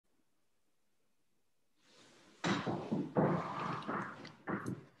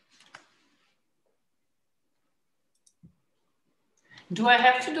Do I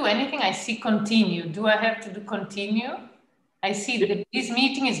have to do anything? I see continue. Do I have to do continue? I see that this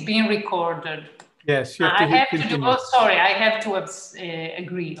meeting is being recorded. Yes, you have to I have continue. to do, oh, sorry, I have to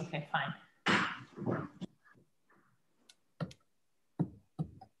agree. Okay, fine.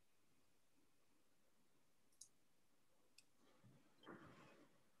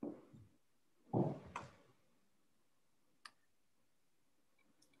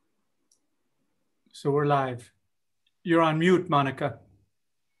 So we're live. You're on mute, Monica.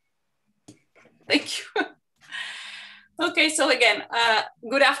 Thank you. Okay, so again,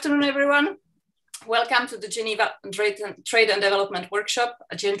 good afternoon, everyone. Welcome to the Geneva Trade and Development Workshop,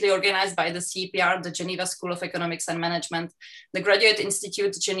 jointly organized by the CEPR, the Geneva School of Economics and Management, the Graduate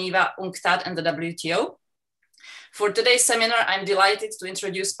Institute Geneva, UNCTAD, and the WTO. For today's seminar, I'm delighted to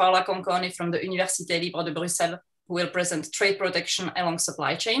introduce Paola Conconi from the Université Libre de Bruxelles, who will present trade protection along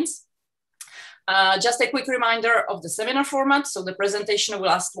supply chains. Just a quick reminder of the seminar format. So the presentation will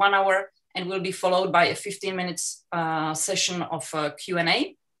last 1 hour and will be followed by a 15 minutes session of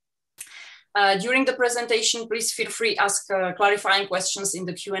Q&A. During the presentation, please feel free to ask clarifying questions in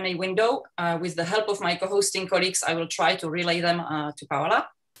the Q&A window. With the help of my co-hosting colleagues, I will try to relay them to Paola.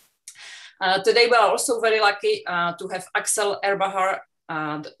 Today, we are also very lucky to have Aksel Erbahar,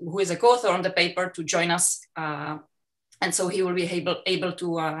 who is a co-author on the paper, to join us. And so he will be able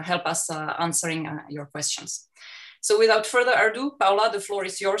to help us answering your questions. So without further ado, Paola, the floor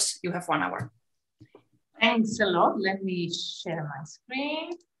is yours. You have 1 hour. Thanks a lot. Let me share my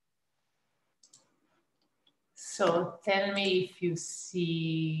screen. So tell me if you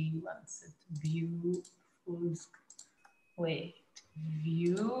see, one second, view, full screen, wait,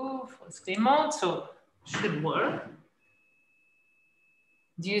 view, full screen mode, so should work.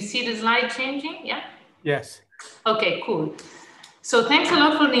 Do you see the slide changing? Yeah? Yes. Okay, cool. So thanks a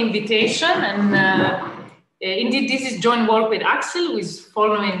lot for the invitation. And indeed, this is joint work with Aksel, who is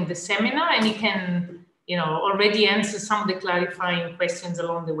following the seminar, and he can, already answer some of the clarifying questions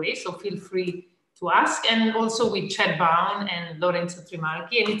along the way. So feel free to ask, and also with Chad Bown and Lorenzi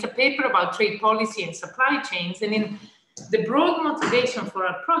Trimarchi. And it's a paper about trade policy and supply chains. And in the broad motivation for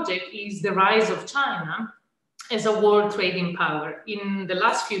our project is the rise of China as a world trading power. In the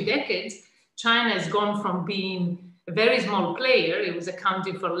last few decades, China has gone from being a very small player, it was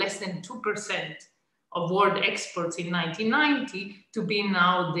accounting for less than 2% of world exports in 1990, to being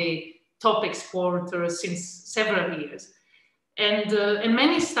now the top exporter since several years. And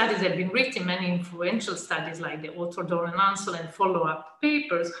many studies have been written, many influential studies like the Otto and Aksel and follow-up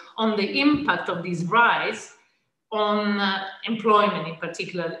papers on the impact of this rise on employment, in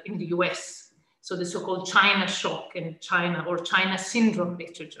particular in the US. So the so-called China shock and China syndrome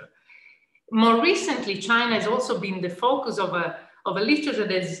literature. More recently, China has also been the focus of a literature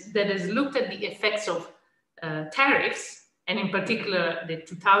that has looked at the effects of tariffs, and in particular the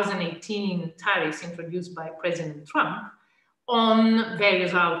 2018 tariffs introduced by President Trump, on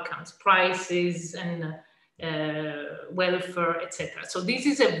various outcomes, prices and welfare, etc. So this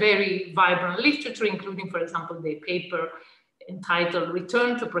is a very vibrant literature, including, for example, the paper entitled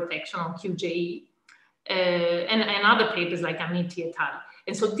Return to Protection on QJE, and other papers like Amiti et al.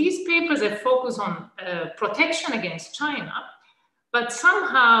 And so these papers have focused on protection against China, but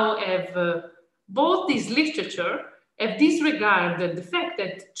somehow have both this literature have disregarded the fact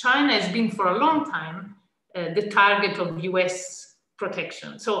that China has been for a long time the target of US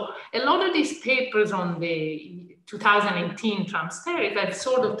protection. So a lot of these papers on the 2018 Trump's tariff have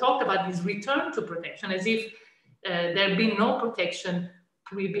sort of talked about this return to protection as if there had been no protection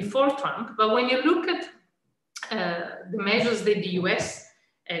before Trump. But when you look at the measures that the US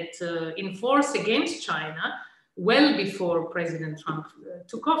had enforced against China well before President Trump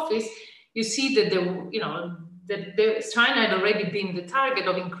took office, you see that China had already been the target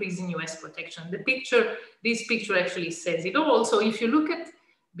of increasing US protection. This picture actually says it all. So if you look at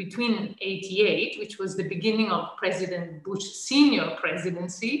between '88, which was the beginning of President Bush Senior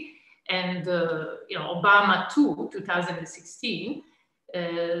presidency, and Obama 2016,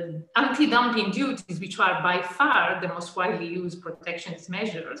 anti-dumping duties, which are by far the most widely used protectionist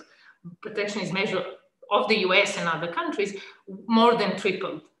measure of the US and other countries, more than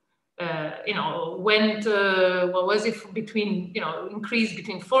tripled. Increased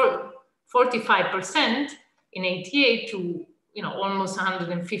between 45% in '88 to almost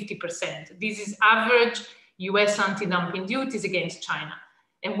 150%. This is average US anti-dumping duties against China.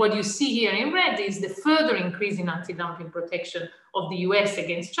 And what you see here in red is the further increase in anti-dumping protection of the US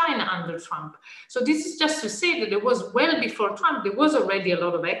against China under Trump. So this is just to say that there was, well before Trump, there was already a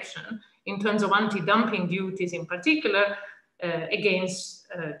lot of action in terms of anti-dumping duties in particular against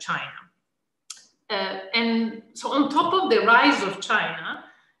China. And so on top of the rise of China,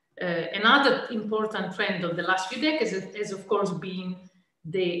 another important trend of the last few decades has of course been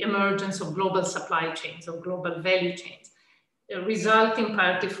the emergence of global supply chains, of global value chains, resulting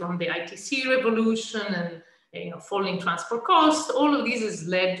partly from the ITC revolution and falling transport costs. All of this has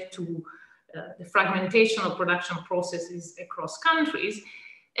led to the fragmentation of production processes across countries.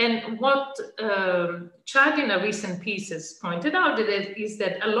 And what Chad in a recent piece has pointed out is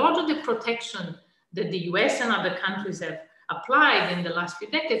that a lot of the protection that the US and other countries have applied in the last few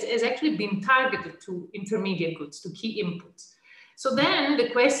decades has actually been targeted to intermediate goods, to key inputs. So then the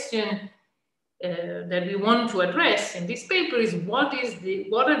question that we want to address in this paper is what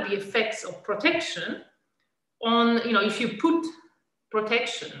are the effects of protection on, if you put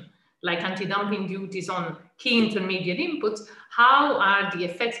protection like anti-dumping duties on key intermediate inputs, how are the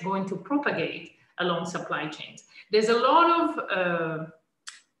effects going to propagate along supply chains? There's a lot of,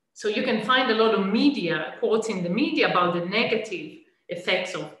 so you can find a lot of media, quotes in the media about the negative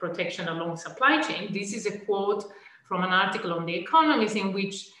effects of protection along supply chain. This is a quote from an article on The Economist in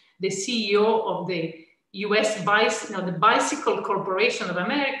which the CEO of the US the Bicycle Corporation of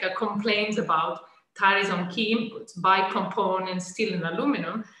America complains about tariffs on key inputs, bike components, steel and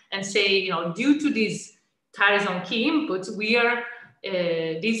aluminum, and say, due to these tariffs on key inputs,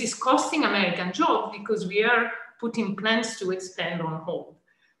 this is costing American jobs because we are putting plans to expand on hold.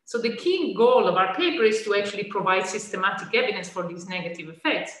 So the key goal of our paper is to actually provide systematic evidence for these negative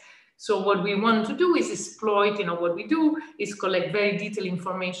effects. So what we want to do is exploit, what we do is collect very detailed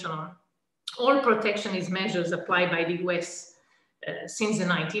information on all protectionist measures applied by the US since the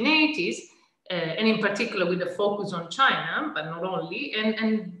 1980s, and in particular with a focus on China, but not only,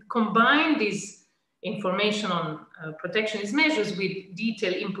 and combine this information on protectionist measures with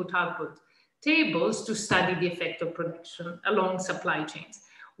detailed input-output tables to study the effect of protection along supply chains.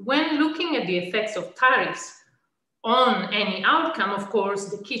 When looking at the effects of tariffs on any outcome, of course,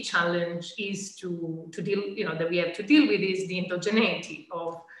 the key challenge is to deal, that we have to deal with is the endogeneity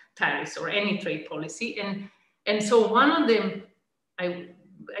of tariffs or any trade policy. And so one of them, I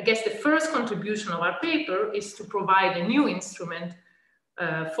guess the first contribution of our paper is to provide a new instrument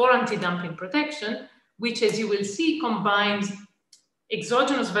for anti-dumping protection, which, as you will see, combines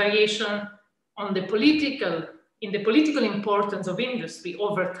exogenous variation on the political importance of industry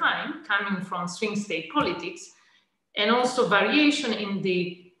over time, coming from swing state politics, and also variation in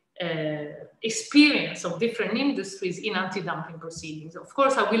the experience of different industries in anti-dumping proceedings. Of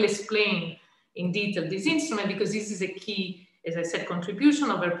course, I will explain in detail this instrument because this is a key, as I said,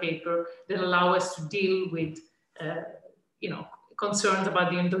 contribution of our paper that allow us to deal with, concerns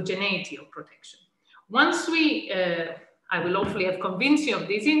about the endogeneity of protection. Once I will hopefully have convinced you of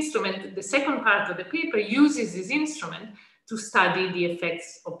this instrument, the second part of the paper uses this instrument to study the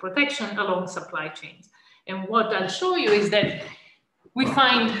effects of protection along supply chains. And what I'll show you is that we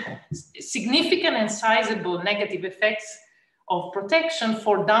find significant and sizable negative effects of protection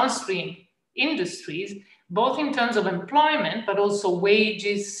for downstream industries, both in terms of employment, but also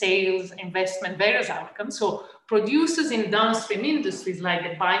wages, sales, investment, various outcomes. So producers in downstream industries like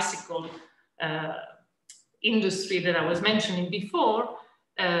the bicycle industry that I was mentioning before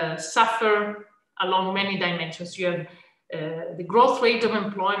suffer along many dimensions. You have the growth rate of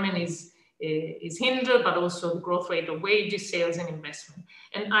employment is hindered, but also the growth rate of wages, sales, and investment.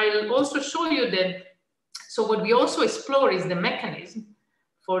 And I'll also show you that, so what we also explore is the mechanism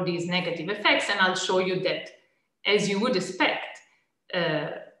for these negative effects, and I'll show you that, as you would expect,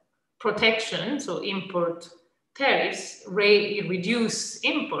 protection, so import tariffs, reduce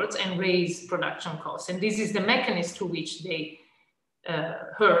imports and raise production costs. And this is the mechanism through which they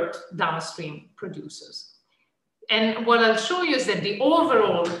hurt downstream producers. And what I'll show you is that the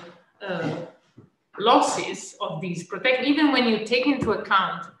overall losses of these protection, even when you take into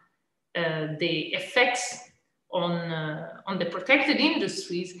account the effects on the protected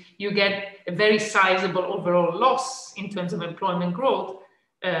industries, you get a very sizable overall loss in terms of employment growth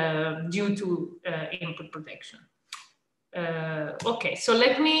due to input protection. Okay, so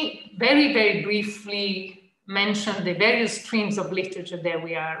let me very, very briefly mention the various streams of literature that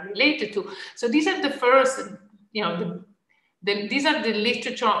we are related to. So these are the first, these are the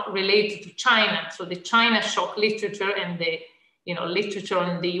literature related to China. So the China shock literature and the literature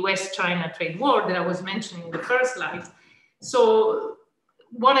on the US-China trade war that I was mentioning in the first slide. So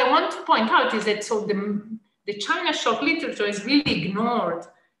what I want to point out is that the China shock literature has really ignored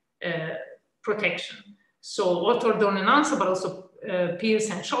protection. So Otherdorn-Nansa, but also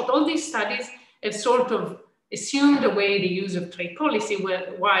Pierce and Schott, all these studies have sort of assumed away the use of trade policy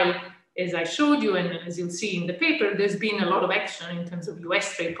while as I showed you, and as you'll see in the paper, there's been a lot of action in terms of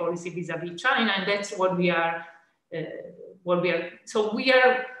US trade policy vis-a-vis China, and that's what we are, so we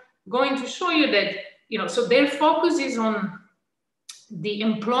are going to show you that, so their focus is on the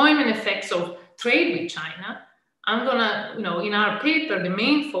employment effects of trade with China. I'm gonna, in our paper, the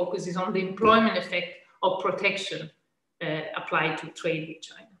main focus is on the employment effect of protection applied to trade with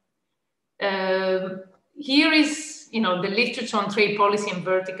China. Here is, the literature on trade policy and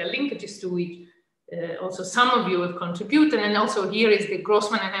vertical linkages to which also some of you have contributed. And also here is the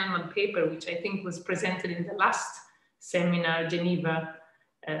Grossman and Hellman paper, which I think was presented in the last seminar, Geneva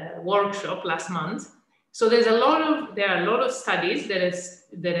workshop last month. So there are a lot of studies that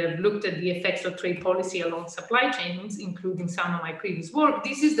have looked at the effects of trade policy along supply chains, including some of my previous work.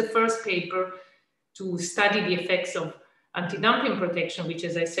 This is the first paper to study the effects of anti-dumping protection, which,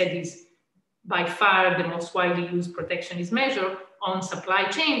 as I said, is by far the most widely used protectionist measure on supply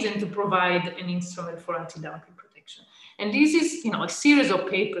chains, and to provide an instrument for anti-dumping protection. And this is, a series of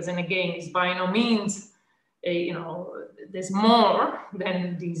papers, and again, it's by no means, there's more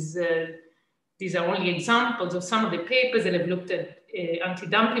than these. These are only examples of some of the papers that have looked at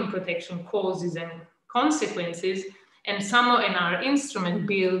anti-dumping protection causes and consequences, and our instrument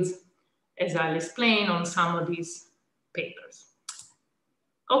builds, as I'll explain, on some of these papers.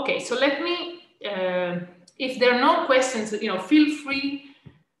 Okay, so let me, if there are no questions, feel free,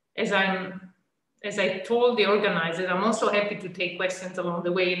 as I told the organizers, I'm also happy to take questions along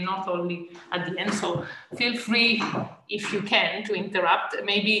the way, not only at the end. So feel free, if you can, to interrupt.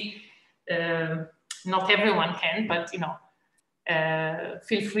 Maybe not everyone can, but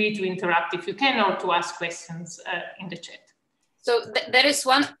feel free to interrupt if you can, or to ask questions in the chat. So there is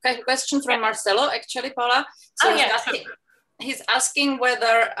one question from Marcelo, actually, Paola. So he's asking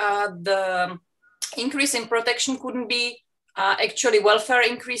whether the increase in protection couldn't be actually welfare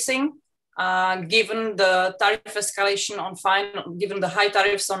increasing, given the tariff escalation on given the high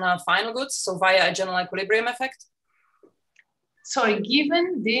tariffs on final goods, so via a general equilibrium effect. Sorry,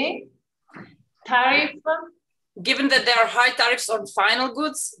 given the tariff? Given that there are high tariffs on final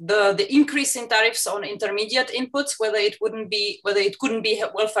goods, the increase in tariffs on intermediate inputs, whether it couldn't be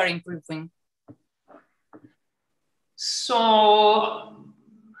welfare improving. So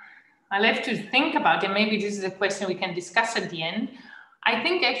I'll have to think about it. Maybe this is a question we can discuss at the end. I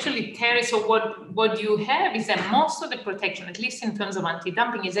think actually tariffs, so what you have is that most of the protection, at least in terms of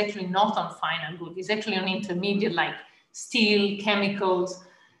anti-dumping, is actually not on final goods. It's actually on intermediate, like steel, chemicals,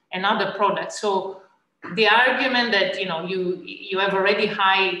 and other products. So the argument that you have already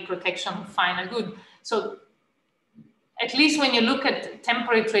high protection on final good. So at least when you look at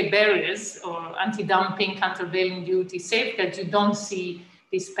temporary trade barriers or anti-dumping, countervailing duty, safeguards, you don't see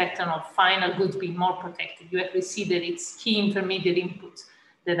this pattern of final goods being more protected. You actually see that it's key intermediate inputs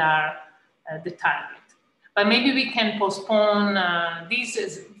that are the target. But maybe we can postpone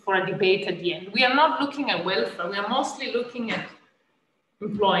these for a debate at the end. We are not looking at welfare. We are mostly looking at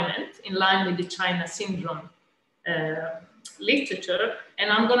employment in line with the China syndrome literature.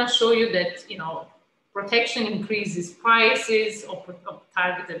 And I'm going to show you that, protection increases prices of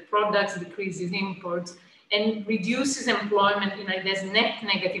targeted products, decreases imports, and reduces employment. There's net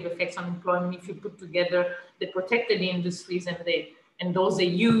negative effects on employment if you put together the protected industries and those that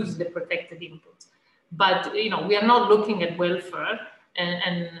use the protected inputs. But, we are not looking at welfare,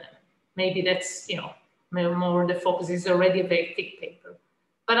 and maybe that's, more the focus is already a very thick paper.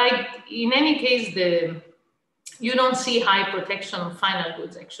 But in any case, you don't see high protection on final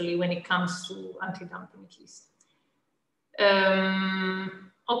goods, actually, when it comes to anti-dumping, at least.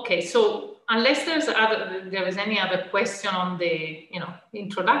 Okay, so unless there is any other question on the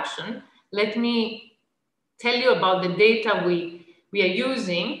introduction, let me tell you about the data we are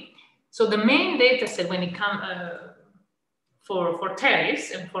using. So the main data set when it comes for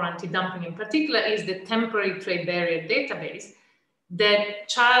tariffs and for anti-dumping in particular is the temporary trade barrier database that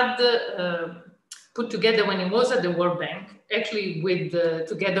Chad put together when he was at the World Bank, actually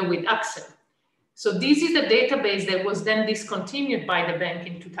together with Aksel. So this is a database that was then discontinued by the bank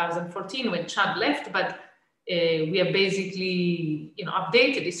in 2014 when Chad left, but we have basically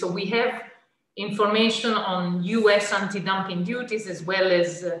updated it. So we have information on US anti-dumping duties as well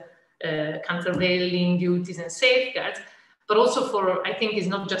as countervailing duties and safeguards, but also for, I think it's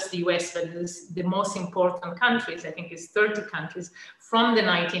not just the US, but it's the most important countries, I think it's 30 countries from the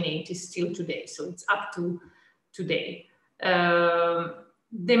 1980s till today. So it's up to today.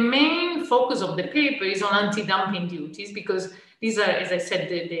 The main focus of the paper is on anti-dumping duties because these are, as I said,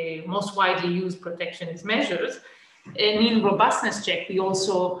 the most widely used protectionist measures. And in robustness check, we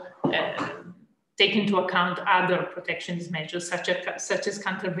also take into account other protectionist measures such as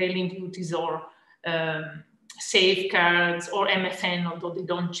countervailing duties or safeguards or MFN, although they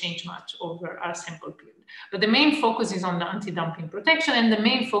don't change much over our sample period. But the main focus is on the anti-dumping protection, and the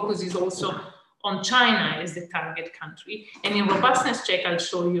main focus is also on China as the target country. And in robustness check, I'll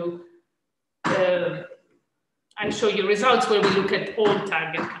show you results where we look at all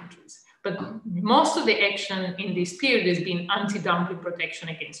target countries. But most of the action in this period has been anti-dumping protection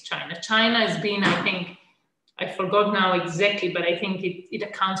against China. China has been, I think, I forgot now exactly, but I think it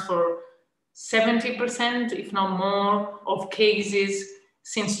accounts for 70%, if not more, of cases.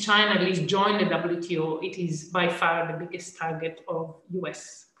 Since China at least joined the WTO, it is by far the biggest target of US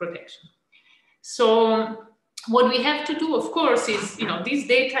protection. So what we have to do, of course, is, this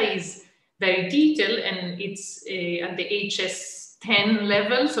data is very detailed and it's at the HS10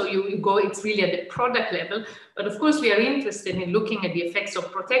 level. So you go, it's really at the product level. But of course, we are interested in looking at the effects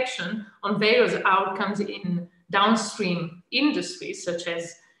of protection on various outcomes in downstream industries, such as,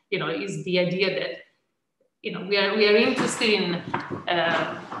 is the idea that, we are interested in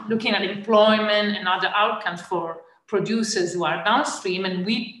looking at employment and other outcomes for producers who are downstream. And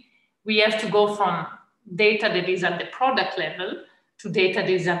we have to go from data that is at the product level to data that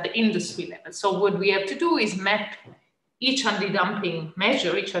is at the industry level. So what we have to do is map each anti-dumping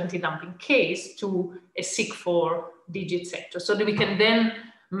measure, each anti-dumping case to a SIG4 digit sector, so that we can then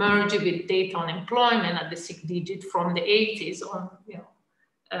merge it with data on employment at the SIG digit from the 80s on,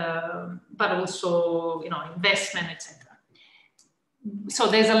 but also, investment, etc. So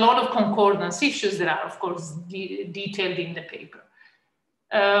there's a lot of concordance issues that are, of course, detailed in the paper.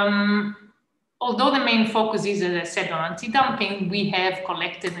 Although the main focus is, as I said, on anti-dumping, we have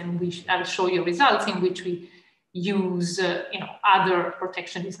collected, and I'll show you results in which we use, other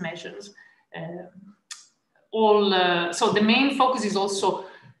protectionist measures. So the main focus is also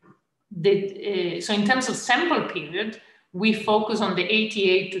so in terms of sample period, we focus on the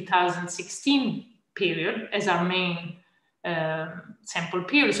 88-2016 period as our main sample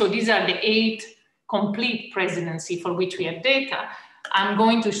period. So these are the 8 complete presidency for which we have data. I'm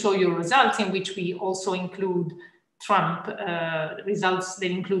going to show you results in which we also include Trump, results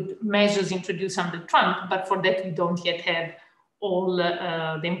that include measures introduced under Trump, but for that we don't yet have all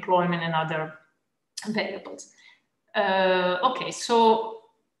the employment and other variables. Okay, so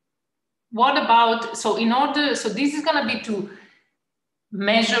what about, so this is going to be to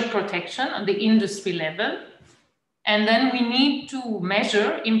measure protection on the industry level, and then we need to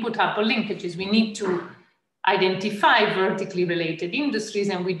measure input-output linkages. We need to identify vertically related industries,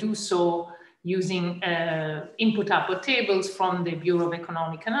 and we do so using input-output tables from the Bureau of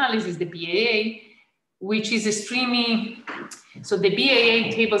Economic Analysis, the BAA, which is extremely, so the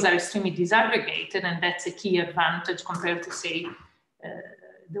BAA tables are extremely disaggregated, and that's a key advantage compared to, say,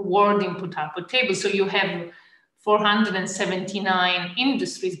 the world input-output table. So you have 479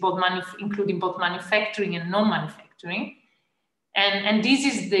 industries, including both manufacturing and non-manufacturing. And this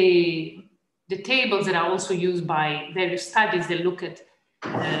is the tables that are also used by various studies that look at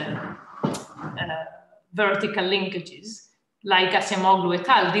vertical linkages, like Acemoglu et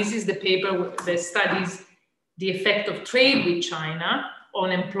al. This is the paper that studies the effect of trade with China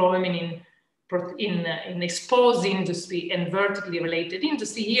on employment in exposed industry and vertically related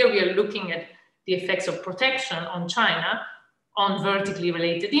industry. Here we are looking at the effects of protection on China on vertically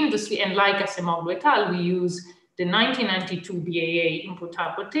related industry. And like Acemoglu et al., we use the 1992 BAA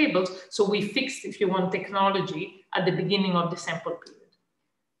input-output tables. So we fixed, if you want, technology at the beginning of the sample period.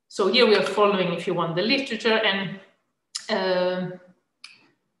 So here we are following, if you want, the literature, and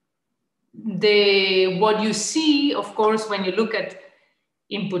what you see, of course, when you look at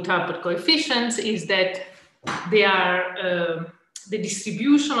input-output coefficients is that they are, the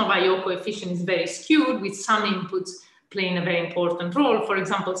distribution of IO coefficient is very skewed, with some inputs playing a very important role. For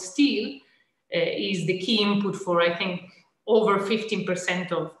example, steel is the key input for, I think, over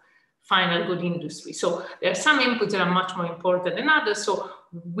 15% of final good industry. So there are some inputs that are much more important than others. So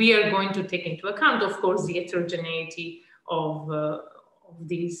we are going to take into account, of course, the heterogeneity of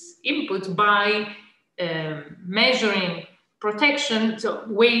these inputs by measuring protection, so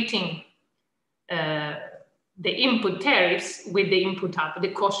weighting the input tariffs with the input output, the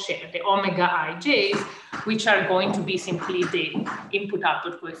cost share, the omega ij's, which are going to be simply the input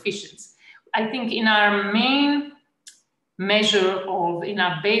output coefficients. I think in our main measure in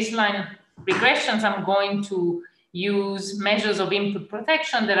our baseline regressions, I'm going to use measures of input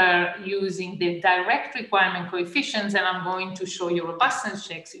protection that are using the direct requirement coefficients, and I'm going to show you robustness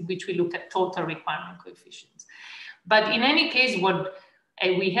checks in which we look at total requirement coefficients. But in any case, what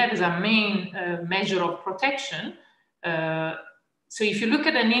we have as our main measure of protection So if you look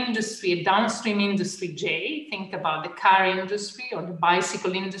at an industry, a downstream industry J, think about the car industry or the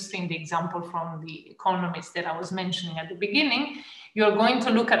bicycle industry in the example from the economist that I was mentioning at the beginning, you're going to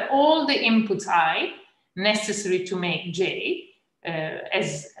look at all the inputs I necessary to make J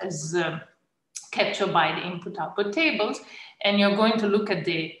as captured by the input-output tables, and you're going to look at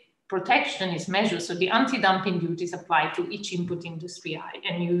the protectionist measures, so the anti-dumping duties applied to each input industry I,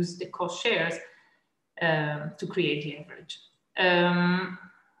 and use the cost shares to create the average.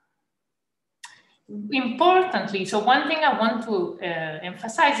 Importantly, so one thing I want to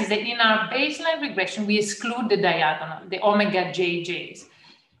emphasize is that in our baseline regression, we exclude the diagonal, the omega JJs.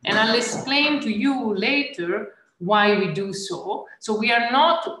 And I'll explain to you later why we do so. So we are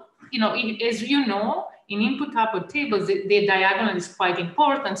not, as you know, in input-output tables, the diagonal is quite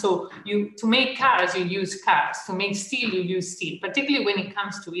important. So to make cars, you use cars. To make steel, you use steel. Particularly when it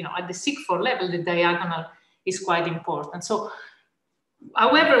comes to, at the CEPR level, the diagonal is quite important. So,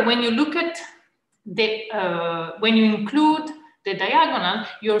 however, when you look at when you include the diagonal,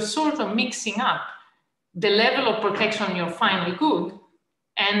 you're sort of mixing up the level of protection on your final good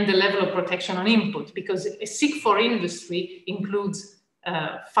and the level of protection on input, because a CEPR industry includes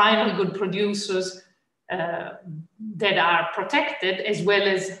final good producers that are protected, as well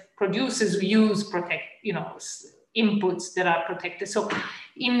as producers who use inputs that are protected. So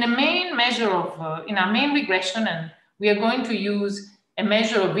in the main measure of, in our main regression, and we are going to use a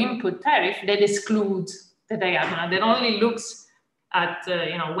measure of input tariff that excludes the diagonal, that only looks at,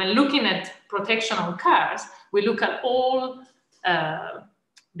 when looking at protection on cars, we look at all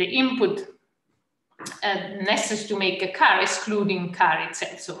the input necessary to make a car, excluding car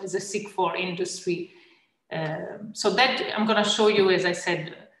itself. So as a CEPR industry. So that I'm going to show you, as I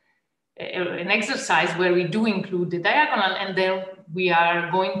said, an exercise where we do include the diagonal, and then we are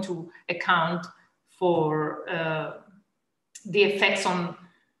going to account for the effects on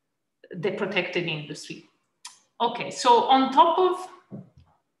the protected industry. Okay, so on top of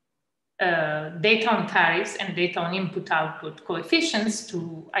data on tariffs and data on input-output coefficients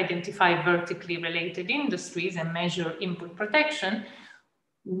to identify vertically related industries and measure input protection,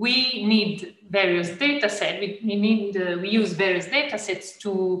 we need various data sets. We use various data sets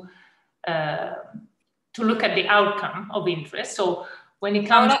to look at the outcome of interest. So when it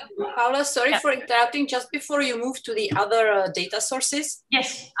comes Paola, sorry for interrupting. Just before you move to the other data sources,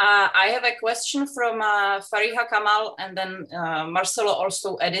 yes, I have a question from Fariha Kamal, and then Marcelo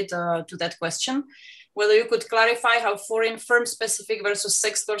also added to that question, whether you could clarify how foreign firm-specific versus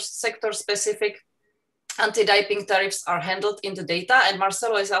sector-specific anti-dumping tariffs are handled in the data. And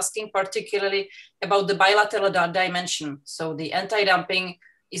Marcelo is asking particularly about the bilateral dimension. So the anti-dumping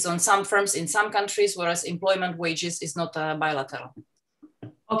is on some firms in some countries, whereas employment wages is not bilateral.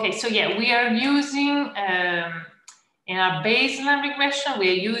 Okay, so yeah, we are using, in our baseline regression, we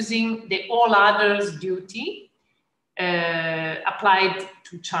are using the all others duty applied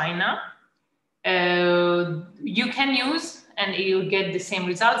to China. You can use, and you get the same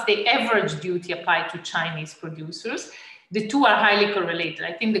results, the average duty applied to Chinese producers. The two are highly correlated.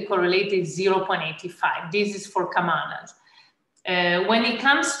 I think the correlated is 0.85. This is for Kamanas. When it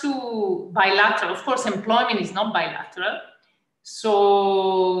comes to bilateral, of course, employment is not bilateral.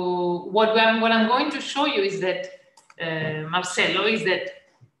 So what I'm going to show you is that, Marcelo, is that,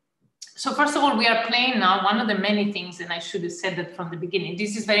 so first of all, we are playing now one of the many things, and I should have said that from the beginning,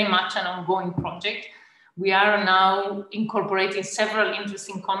 this is very much an ongoing project. We are now incorporating several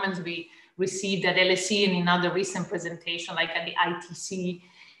interesting comments we received at LSE and in other recent presentations, like at the ITC.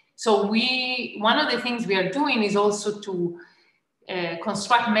 So one of the things we are doing is also to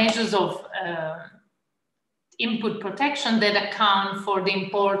construct measures of input protection that account for the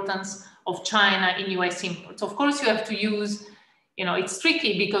importance of China in US imports. Of course, you have to use, it's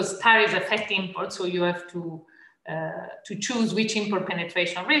tricky because tariffs affect imports, so you have to choose which import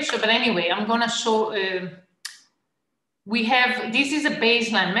penetration ratio. But anyway, I'm going to show, this is a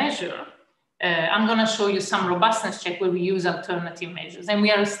baseline measure. I'm going to show you some robustness check where we use alternative measures, and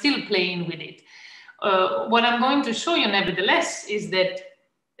we are still playing with it. What I'm going to show you, nevertheless, is that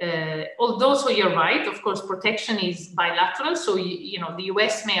although, so you're right, of course, protection is bilateral. So, the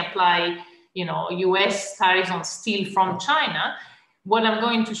US may apply, US tariffs on steel from China. What I'm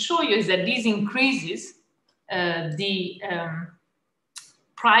going to show you is that this increases the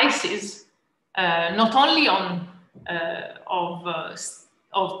prices, not only on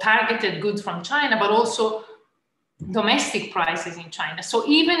of targeted goods from China, but also domestic prices in China. So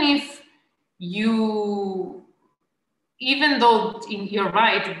even though you're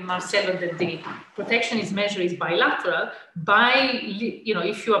right, Marcelo, that the protectionist measure is bilateral,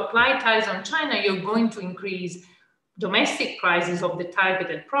 if you apply tariffs on China, you're going to increase domestic prices of the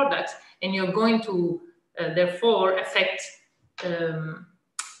targeted products, and you're going to therefore affect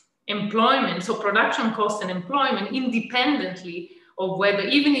employment, so production cost and employment, independently of whether,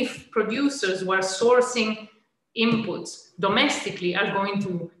 even if producers who are sourcing inputs domestically are going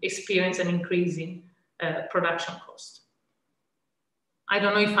to experience an increase in production cost. I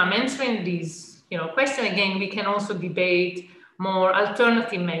don't know if I'm answering these question. Again, we can also debate more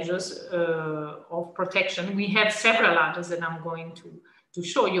alternative measures of protection. We have several others that I'm going to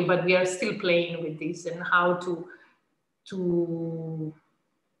show you, but we are still playing with this and how to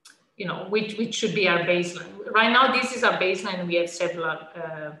which should be our baseline. Right now, this is our baseline. We have several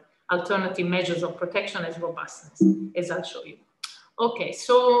alternative measures of protection as robustness, as I'll show you. Okay,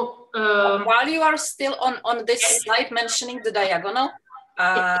 so while you are still on this slide mentioning the diagonal,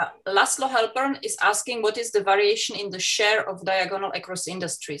 Laszlo Halpern is asking what is the variation in the share of diagonal across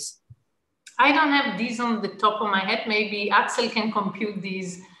industries? I don't have these on the top of my head. Maybe Aksel can compute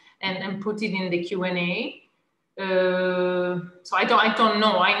these and put it in the Q&A. So I don't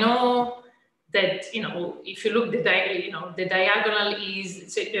know. I know that if you look the diagonal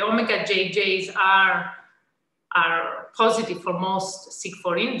is, so the omega JJs are positive for most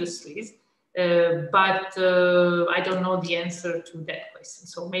CEPR industries, but I don't know the answer to that question.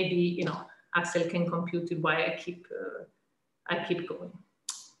 So maybe Aksel can compute it while I keep going.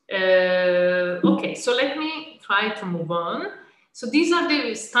 Okay, so let me try to move on. So these are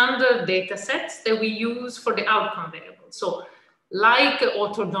the standard data sets that we use for the outcome variables. So like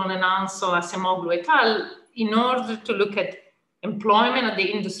Otordon and Ansel, Acemoglu et al., in order to look at employment at the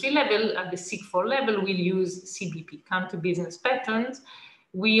industry level, at the CEPR level, we'll use CBP, country business patterns.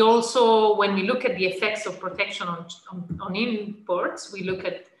 We also, when we look at the effects of protection on imports, we look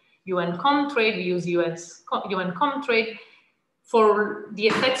at UN Comtrade, we use UN Comtrade. For the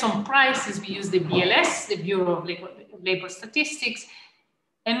effects on prices, we use the BLS, the Bureau of Labor Statistics,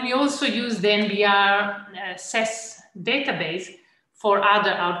 and we also use the NBR CES database for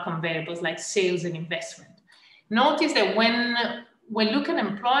other outcome variables like sales and investment. Notice that when we look at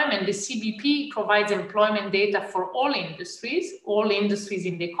employment, the CBP provides employment data for all industries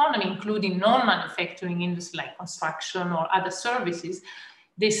in the economy, including non-manufacturing industries like construction or other services.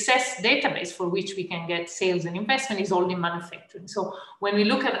 The CES database for which we can get sales and investment is only manufacturing. So when we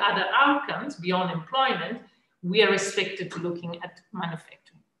look at other outcomes beyond employment, we are restricted to looking at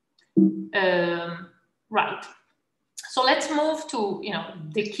manufacturing. Right. So let's move to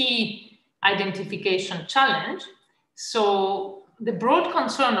the key identification challenge. So the broad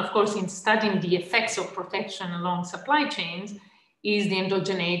concern, of course, in studying the effects of protection along supply chains is the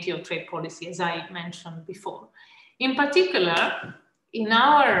endogeneity of trade policy, as I mentioned before. In particular, in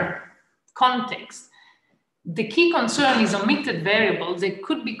our context, the key concern is omitted variables that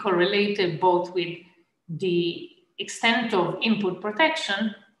could be correlated both with the extent of input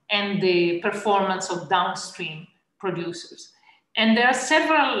protection and the performance of downstream producers. And there are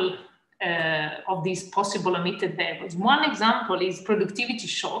several of these possible omitted variables. One example is productivity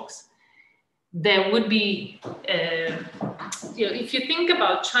shocks. There would be, if you think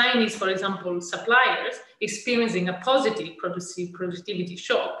about Chinese, for example, suppliers experiencing a positive productivity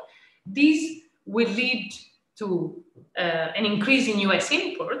shock, these will lead to an increase in US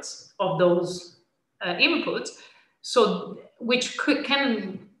imports of those inputs, so which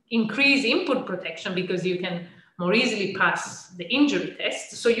can increase input protection because you can more easily pass the injury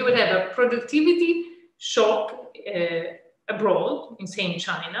test. So you would have a productivity shock abroad, in say in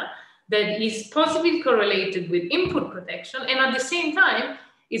China, that is positively correlated with input protection, and at the same time,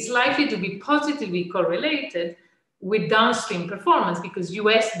 it's likely to be positively correlated with downstream performance because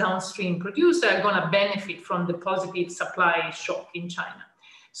US downstream producers are going to benefit from the positive supply shock in China.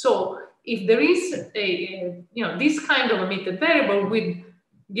 So if there is this kind of omitted variable would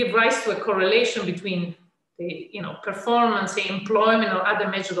give rise to a correlation between the performance, say employment or other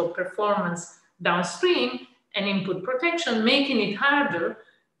measures of performance downstream and input protection, making it harder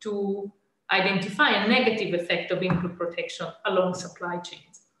to identify a negative effect of input protection along supply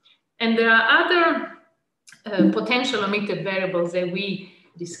chains. And there are other potential omitted variables that we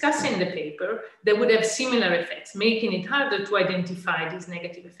discuss in the paper that would have similar effects, making it harder to identify these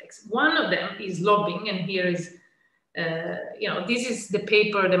negative effects. One of them is lobbying, and here is, this is the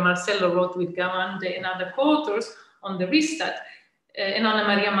paper that Marcello wrote with Gawande and other co-authors on the Ristat, and Anna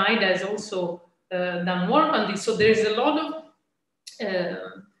Maria Maida has also done work on this. So there is a lot of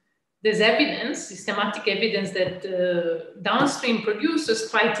there's evidence, systematic evidence that downstream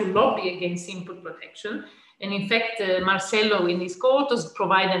producers try to lobby against input protection. And in fact, Marcello in his co-authors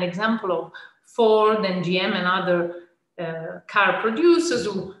provide an example of Ford and GM and other car producers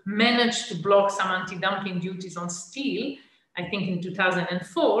who managed to block some anti-dumping duties on steel, I think in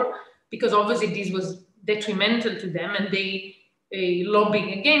 2004, because obviously this was detrimental to them, and they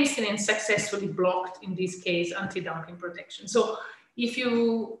lobbied against it and successfully blocked, in this case, anti-dumping protection. So if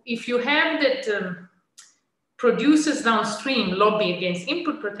you have that producers downstream lobby against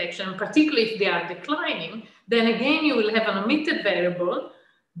input protection, particularly if they are declining, then again you will have an omitted variable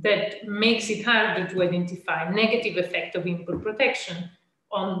that makes it harder to identify negative effect of input protection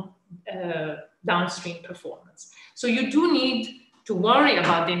on downstream performance. So you do need to worry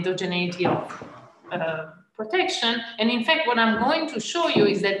about the endogeneity of protection. And in fact, what I'm going to show you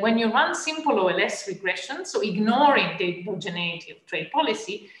is that when you run simple OLS regression, so ignoring the endogeneity of trade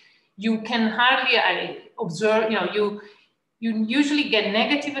policy, you can hardly observe, you usually get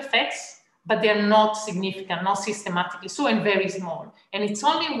negative effects, but they're not significant, not systematically so, and very small. And it's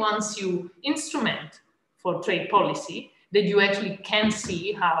only once you instrument for trade policy that you actually can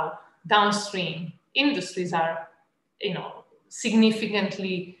see how downstream industries are,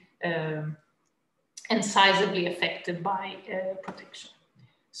 significantly and sizably affected by protection.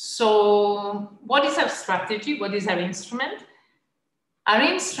 So what is our strategy? What is our instrument? Our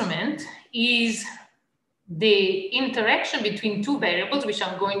instrument is the interaction between two variables, which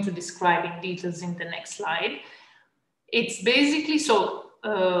I'm going to describe in details in the next slide. It's basically,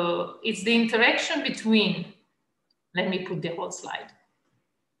 it's the interaction between, let me put the whole slide,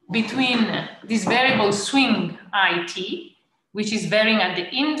 between this variable swing IT, which is varying at the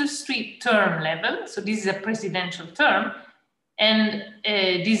industry term level. So this is a presidential term, and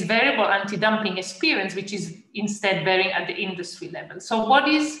this variable anti-dumping experience, which is instead varying at the industry level. So what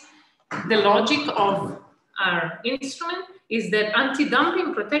is the logic of our instrument is that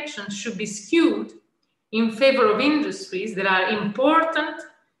anti-dumping protection should be skewed in favor of industries that are important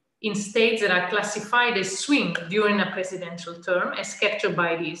in states that are classified as swing during a presidential term, as captured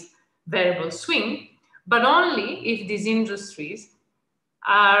by this variable swing, but only if these industries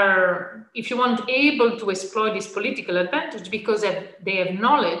are, if you want, able to exploit this political advantage because they have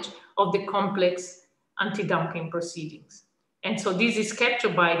knowledge of the complex anti-dumping proceedings. And so this is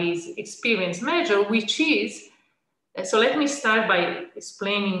captured by this experience measure, which is, so let me start by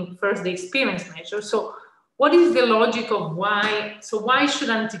explaining first the experience measure. So what is the logic of why, so why should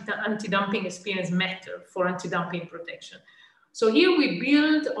anti-dumping experience matter for anti-dumping protection? So here we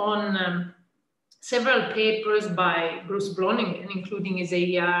build on several papers by Bruce Bloningen, including his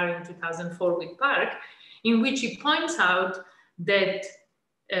AER in 2004 with Park, in which he points out that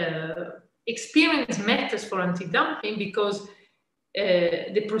experience matters for anti-dumping because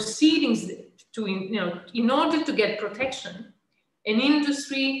the proceedings to, in order to get protection, an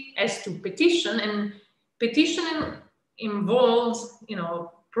industry has to petition, and petitioning involves,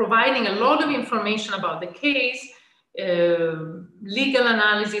 providing a lot of information about the case, legal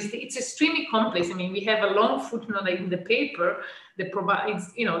analysis. It's extremely complex. I mean, we have a long footnote in the paper that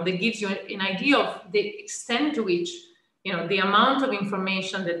provides, that gives you an idea of the extent to which, the amount of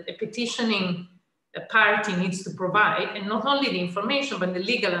information that a petitioning party needs to provide, and not only the information, but the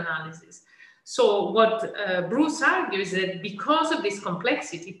legal analysis. So what Bruce argues is that because of this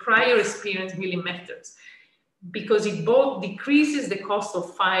complexity, prior experience really matters, because it both decreases the cost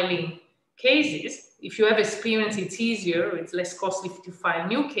of filing cases. If you have experience, it's easier, it's less costly to file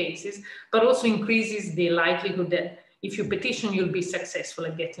new cases, but also increases the likelihood that if you petition, you'll be successful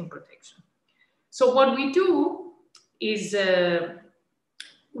at getting protection. So what we do is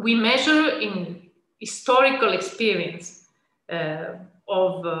we measure in historical experience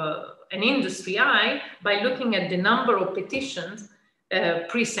of an industry eye by looking at the number of petitions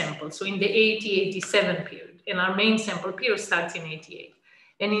pre-sample, so in the 80-87 period, and our main sample period starts in 88.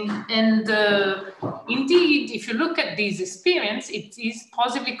 And indeed, if you look at this experience, it is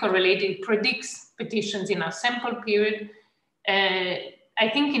positively correlated, it predicts petitions in our sample period. I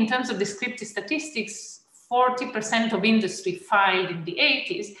think in terms of descriptive statistics, 40% of industry filed in the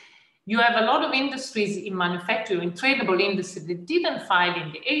 80s. You have a lot of industries in manufacturing, in tradable industry that didn't file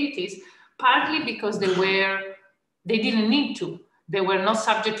in the 80s, partly because they didn't need to. They were not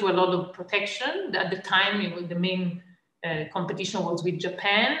subject to a lot of protection. At the time, the main competition was with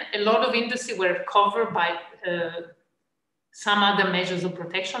Japan. A lot of industry were covered by some other measures of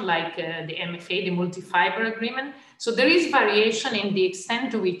protection, like the MFA, the multi-fiber agreement. So there is variation in the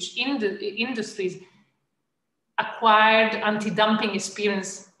extent to which industries acquired anti-dumping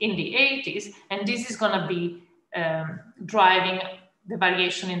experience in the 80s, and this is going to be driving the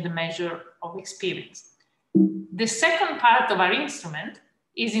variation in the measure of experience. The second part of our instrument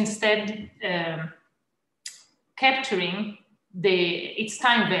is instead capturing its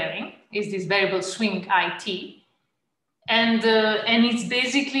time varying, is this variable swing IT, And it's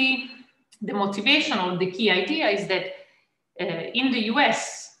basically the motivation or the key idea is that in the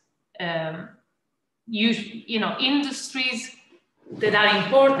US, industries that are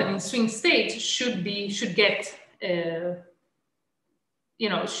important in swing states should get,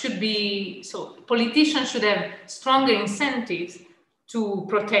 so politicians should have stronger incentives to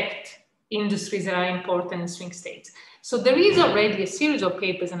protect industries that are important in swing states. So there is already a series of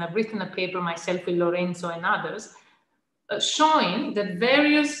papers, and I've written a paper myself with Lorenzo and others, showing that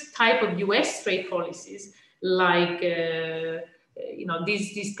various type of US trade policies, like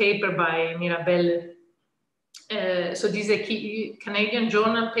this paper by Mirabel. So this is a Canadian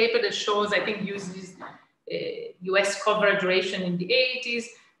journal paper that shows, I think, uses US coverage duration in the 80s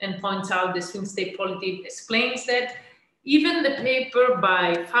and points out the swing state policy explains that. Even the paper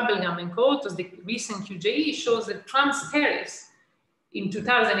by Fabelgam and co-authors, the recent QJE, shows that Trump's tariffs in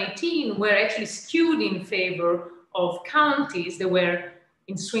 2018 were actually skewed in favor of counties that were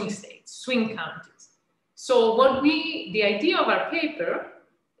in swing states, swing counties. So the idea of our paper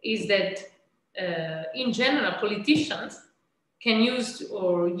is that in general, politicians can use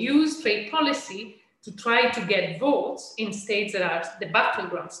trade policy to try to get votes in states that are the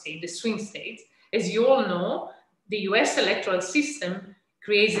battleground state, the swing states. As you all know, the US electoral system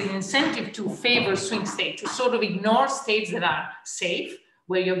creates an incentive to favor swing states, to sort of ignore states that are safe,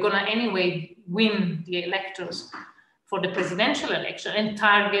 where you're gonna anyway win the electors for the presidential election, and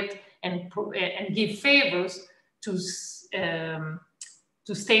target and give favors to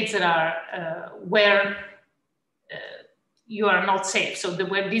states that are where you are not safe. So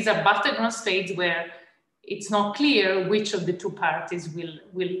where these are battleground states where it's not clear which of the two parties will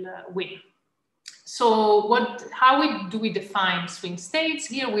win. So how do we define swing states?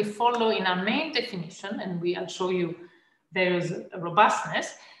 Here we follow in our main definition, and I'll show you there's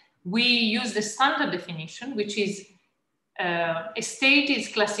robustness. We use the standard definition, which is a state is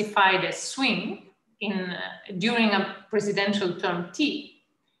classified as swing during a presidential term T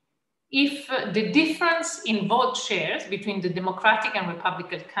if the difference in vote shares between the Democratic and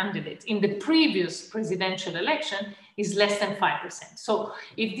Republican candidates in the previous presidential election is less than 5%. So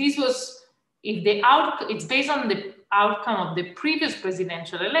it's based on the outcome of the previous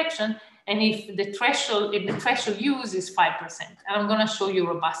presidential election, and if the threshold used is 5%. And I'm going to show you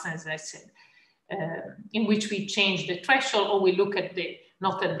robustness, as I said, in which we change the threshold, or we look at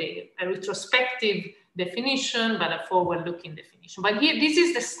not at a retrospective definition, but a forward-looking definition. But here, this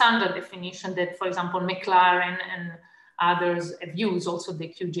is the standard definition that, for example, McLaren and others have used, also the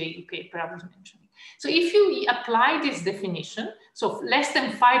QJE paper I was mentioning. So if you apply this definition, so less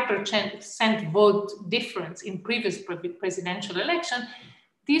than 5% vote difference in previous presidential election,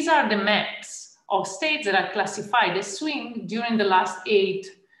 these are the maps of states that are classified as swing during the last 8,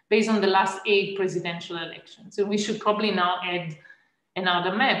 based on the last 8 presidential elections. So we should probably now add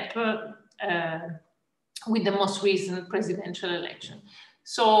another map with the most recent presidential election.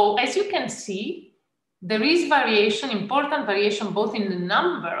 So as you can see, there is variation, important variation, both in the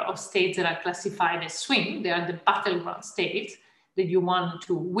number of states that are classified as swing, they are the battleground states that you want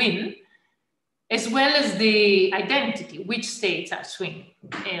to win, as well as the identity, which states are swing.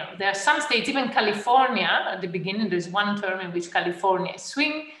 There are some states, even California, at the beginning, there's one term in which California is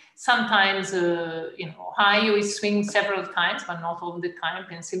swing. Sometimes, Ohio is swing several times, but not all the time,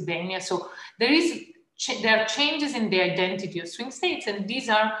 Pennsylvania. So there are changes in the identity of swing states, and these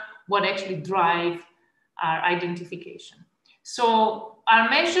are what actually drive our identification. So our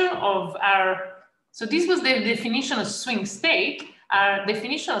measure of so this was the definition of swing state. Our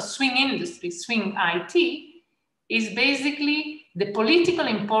definition of swing industry, swing IT, is basically the political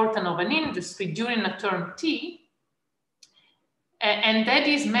importance of an industry during a term T, and that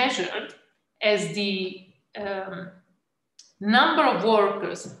is measured as the number of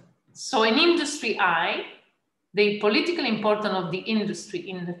workers. So in industry I, the political importance of the industry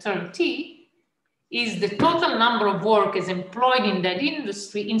in the term T is the total number of workers employed in that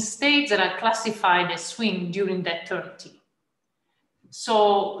industry in states that are classified as swing during that term T.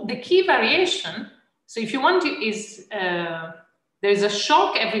 So the key variation, so if you want to, is there's a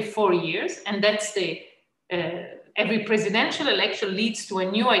shock every 4 years, and that's every presidential election leads to a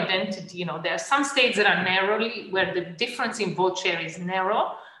new identity. There are some states that are narrowly, where the difference in vote share is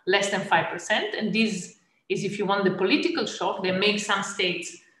narrow, less than 5%. And this is, if you want the political shock, they make some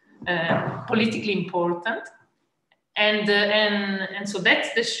states politically important. And so that's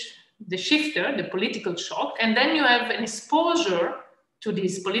the shifter, the political shock. And then you have an exposure to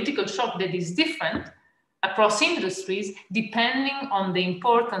this political shock that is different across industries, depending on the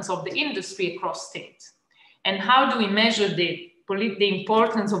importance of the industry across states. And how do we measure the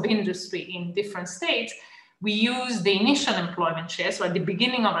importance of industry in different states? we use the initial employment share, so at the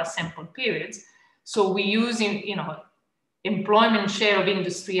beginning of our sample periods. So we use, employment share of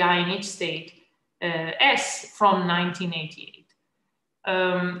industry I in each state S from 1988.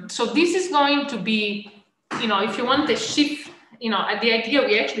 So this is going to be, if you want a shift, the idea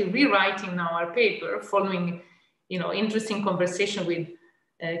we're actually rewriting now our paper following, interesting conversation with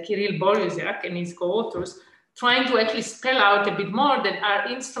Kirill Borysiak and his co-authors, trying to actually spell out a bit more that our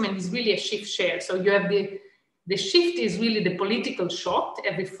instrument is really a shift share. So you have the shift is really the political shock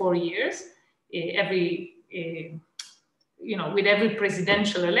every 4 years, with every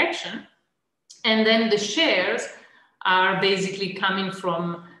presidential election. And then the shares are basically coming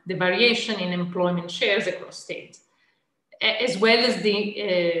from the variation in employment shares across states, as well as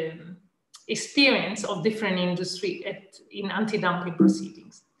the experience of different industry in anti-dumping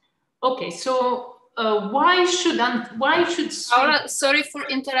proceedings. Okay, so why should Paola, sorry for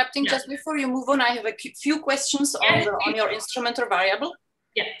interrupting. Yeah. Just before you move on, I have a few questions on your instrument or variable.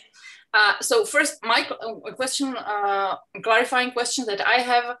 Yeah. So first, my question, clarifying question that I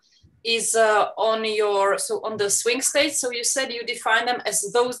have is on the swing states. So you said you define them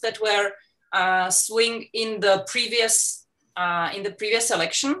as those that were swing in the previous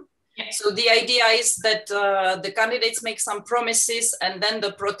election. Yeah. So the idea is that the candidates make some promises, and then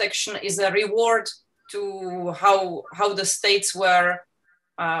the protection is a reward to how the states were,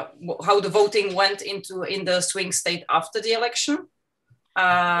 how the voting went in the swing state after the election.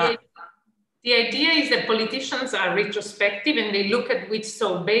 The idea is that politicians are retrospective and they look at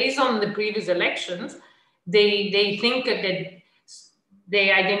so based on the previous elections, they think that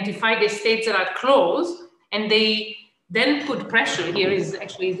they identify the states that are close, and they then put pressure. Here is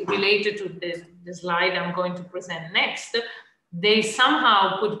actually related to the slide I'm going to present next. They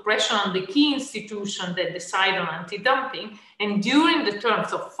somehow put pressure on the key institution that decide on anti-dumping, and during the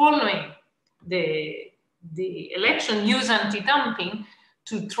terms of following the election, use anti-dumping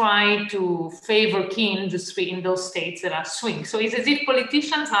to try to favor key industry in those states that are swing. So it's as if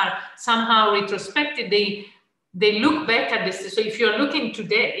politicians are somehow retrospective. They look back at this. So if you're looking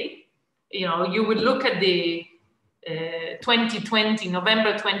today, you would look at the 2020,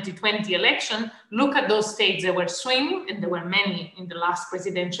 November 2020 election, look at those states that were swing, and there were many in the last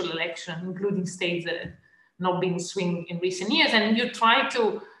presidential election, including states that have not been swing in recent years, and you try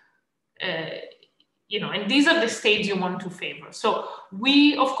to, and these are the states you want to favor. So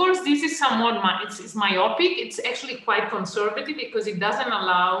of course, this is somewhat, it's myopic. It's actually quite conservative because it doesn't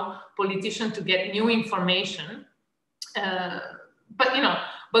allow politicians to get new information.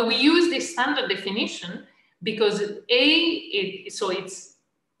 But we use this standard definition because it's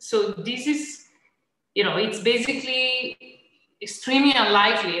basically extremely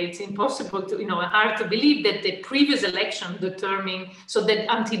unlikely. It's impossible to, hard to believe that the previous election so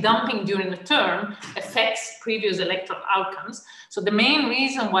that anti-dumping during the term affects previous electoral outcomes. So the main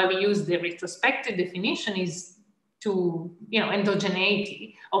reason why we use the retrospective definition is to,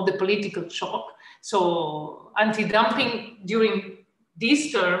 endogeneity of the political shock. So anti-dumping during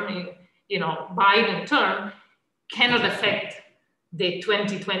this term, Biden term, cannot affect the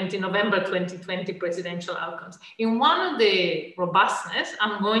November 2020 presidential outcomes. In one of the robustness,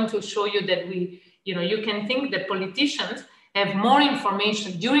 I'm going to show you that you can think that politicians have more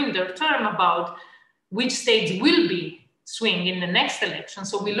information during their term about which states will be swing in the next election.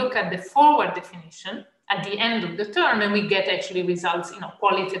 So we look at the forward definition at the end of the term, and we get actually results,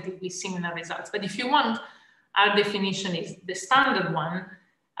 qualitatively similar results. But if you want, our definition is the standard one,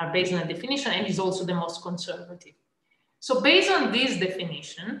 our baseline definition, and is also the most conservative. So based on this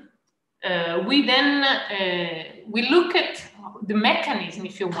definition, we look at the mechanism,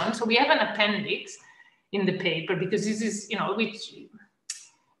 if you want. So we have an appendix in the paper because this is,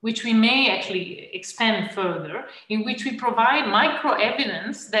 which we may actually expand further, in which we provide micro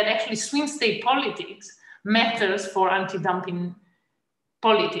evidence that actually swing state politics matters for anti-dumping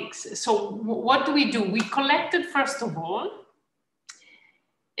politics. So what do? We collected, first of all,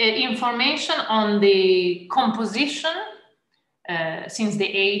 information on the composition since the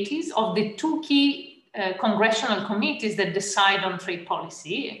 80s of the two key congressional committees that decide on trade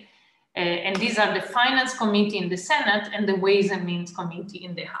policy. And these are the Finance Committee in the Senate and the Ways and Means Committee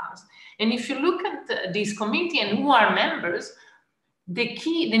in the House. And if you look at these committees and who are members,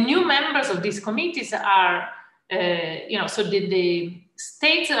 the new members of these committees are, so the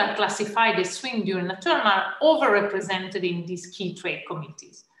states that are classified as swing during a term are overrepresented in these key trade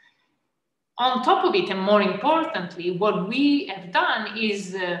committees. On top of it, and more importantly, what we have done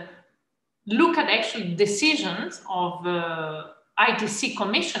is look at actually decisions of ITC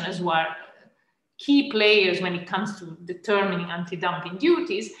commissioners who are key players when it comes to determining anti-dumping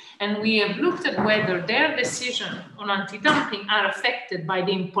duties, and we have looked at whether their decision on anti-dumping are affected by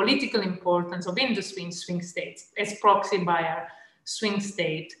the political importance of industry in swing states, as proxied by our swing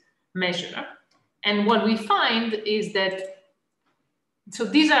state measure. And what we find is that, so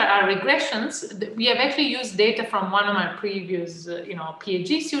these are our regressions. We have actually used data from one of my previous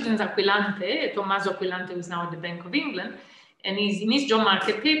PhD students, Aquilante, Tommaso Aquilante, who is now at the Bank of England. And in his job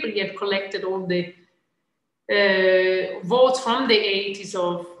market paper, he had collected all the votes from the 80s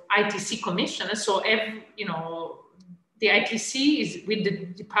of ITC commissioners. So, the ITC is, with the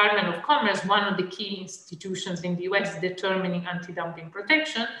Department of Commerce, one of the key institutions in the US determining anti-dumping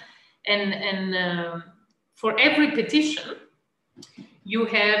protection. And for every petition, you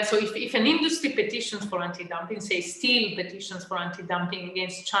have, so if an industry petitions for anti-dumping, say steel petitions for anti-dumping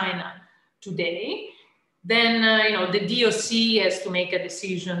against China today, then the DOC has to make a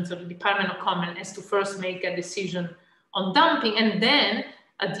decision, so the Department of Commerce has to first make a decision on dumping, and then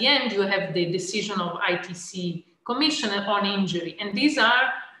at the end you have the decision of ITC commissioner on injury. And these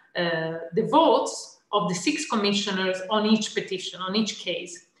are the votes of the 6 commissioners on each petition, on each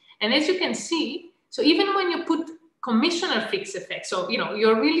case. And as you can see, so even when you put commissioner fixed effect, so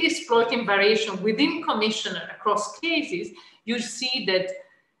you're really exploiting variation within commissioner across cases, you see that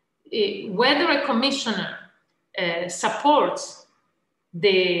whether a commissioner supports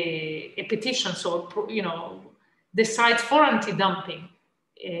a petition, so decides for anti-dumping,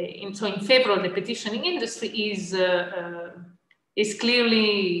 so in favor of the petitioning industry, is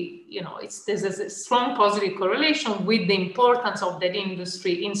clearly, there's a strong positive correlation with the importance of that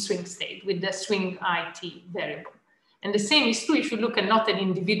industry in swing state, with the swing IT variable. And the same is true if you look at not an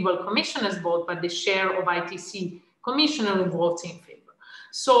individual commissioner's vote, but the share of ITC commissioner who votes in favor.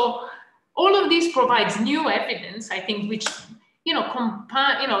 So all of this provides new evidence, I think, which is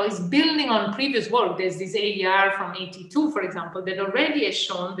building on previous work. There's this AER from 82, for example, that already has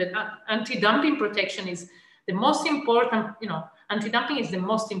shown that anti-dumping protection is the most important, anti-dumping is the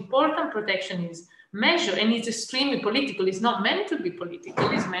most important protectionist measure, and it's extremely political. It's not meant to be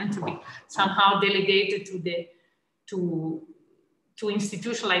political. It's meant to be somehow delegated to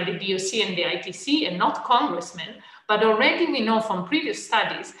institutions like the DOC and the ITC and not congressmen. But already we know from previous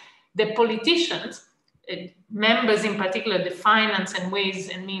studies that politicians, members in particular, the Finance and Ways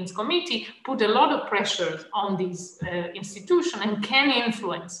and Means Committee, put a lot of pressure on these institutions and can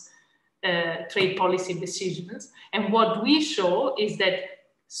influence trade policy decisions. And what we show is that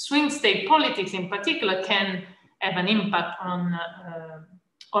swing state politics in particular can have an impact on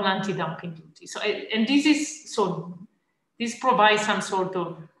anti-dumping duty. So, and this provides some sort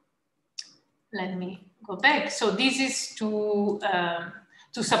of, let me go back. So this is to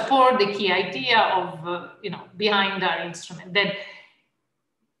support the key idea of, behind our instrument,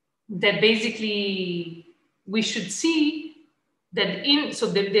 that basically we should see that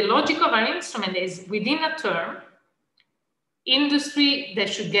the logic of our instrument is within a term, industry that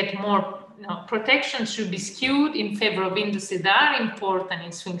should get more, protection should be skewed in favor of industry that are important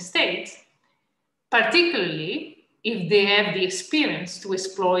in swing states, particularly if they have the experience to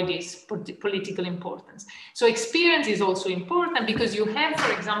exploit this political importance. So experience is also important because you have,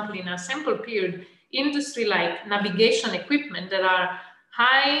 for example, in a sample period, industry like navigation equipment that are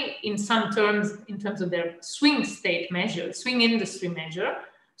high in some terms, in terms of their swing state measure, swing industry measure.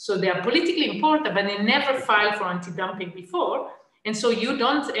 So they are politically important, but they never filed for anti-dumping before. And so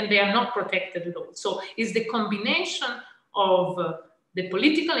and they are not protected at all. So it's the combination of the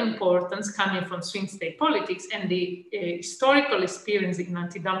political importance coming from swing state politics and the historical experience in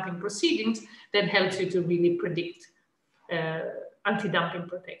anti-dumping proceedings that helps you to really predict anti-dumping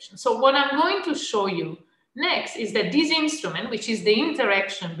protection. So what I'm going to show you next is that this instrument, which is the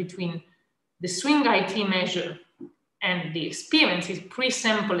interaction between the swing IT measure and the experience, is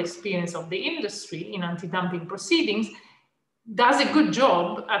pre-sample experience of the industry in anti-dumping proceedings, does a good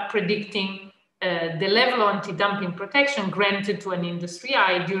job at predicting the level of anti-dumping protection granted to an industry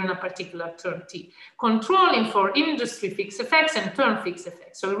I during a particular term T, controlling for industry fixed effects and term fixed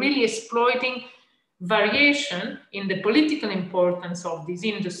effects. So really exploiting variation in the political importance of these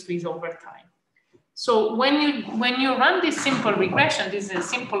industries over time. So when you run this simple regression, this is a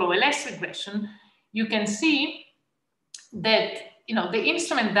simple OLS regression, you can see that the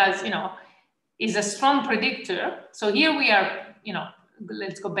instrument does is a strong predictor. So here we are,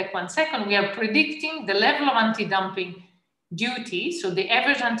 let's go back 1 second. We are predicting the level of anti-dumping duty, so the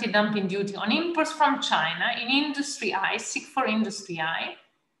average anti-dumping duty on imports from China in industry I, SIC for industry I,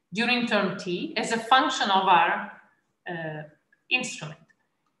 during term T, as a function of our instrument,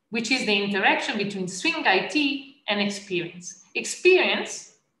 which is the interaction between swing IT and experience. Experience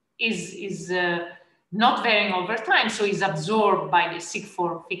is not varying over time, so is absorbed by the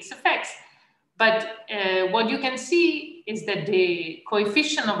CEPR fixed effects. But what you can see is that the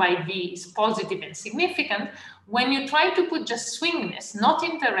coefficient of IV is positive and significant when you try to put just swinginess, not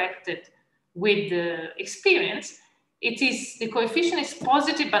interacted with the experience. The coefficient is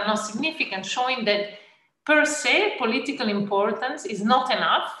positive but not significant, showing that per se political importance is not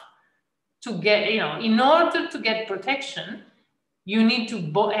enough to get, in order to get protection, you need to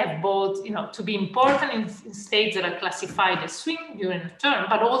have both, to be important in states that are classified as swing during a term,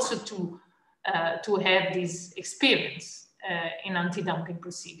 but also to have this experience in anti-dumping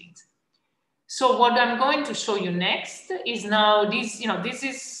proceedings. So what I'm going to show you next is now this, this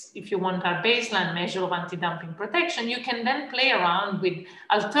is, if you want, our baseline measure of anti-dumping protection. You can then play around with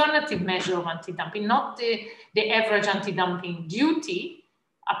alternative measure of anti-dumping, not the average anti-dumping duty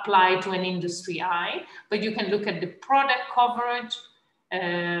applied to an industry I, but you can look at the product coverage,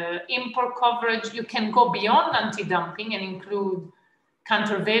 import coverage. You can go beyond anti-dumping and include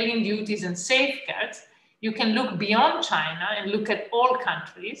countervailing duties and safeguards. You can look beyond China and look at all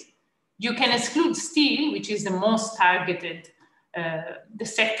countries. You can exclude steel, which is the most targeted, the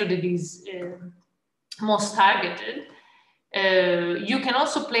sector that is most targeted. You can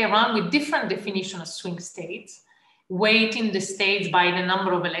also play around with different definitions of swing states, weighting the states by the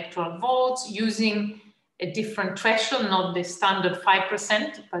number of electoral votes, using a different threshold, not the standard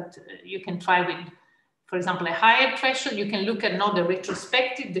 5%, but you can try with, for example, a higher threshold. You can look at not the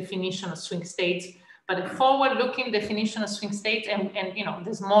retrospective definition of swing states, but a forward-looking definition of swing states, and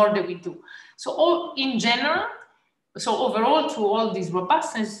there's more that we do. So in general, so overall, through all this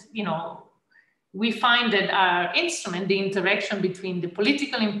robustness, we find that our instrument, the interaction between the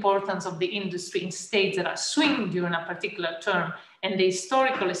political importance of the industry in states that are swing during a particular term and the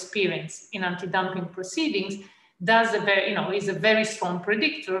historical experience in anti-dumping proceedings, is a very strong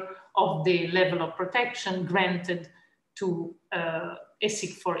predictor of the level of protection granted to a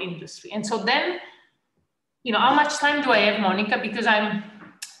CEPR industry. And so then, how much time do I have, Monica? Because I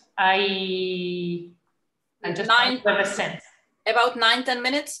just have a sense. About 9-10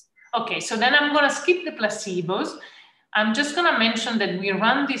 minutes. Okay, so then I'm going to skip the placebos. I'm just going to mention that we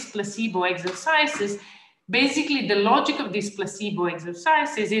run these placebo exercises. Basically, the logic of these placebo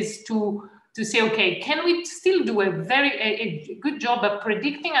exercises is to say, okay, can we still do a good job of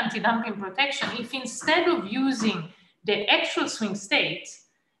predicting anti-dumping protection if instead of using the actual swing states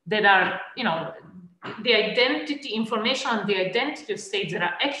that are, the identity information on the identity of states that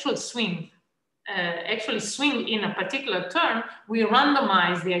are actually swing in a particular term, we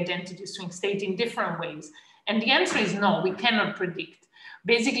randomize the identity swing state in different ways. And the answer is no, we cannot predict.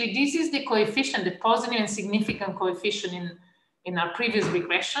 Basically, this is the coefficient, the positive and significant coefficient in our previous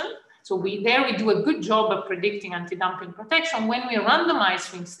regression. So we do a good job of predicting anti-dumping protection. When we randomize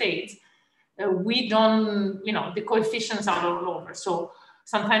swing states, we don't, the coefficients are all over. So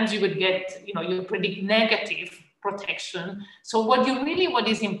sometimes you would get, you predict negative protection. So what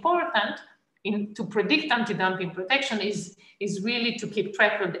is important to predict anti-dumping protection is really to keep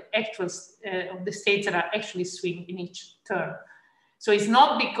track of the actual of the states that are actually swing in each term. So it's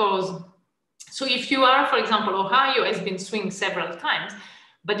not because, so if you are, for example, Ohio has been swing several times,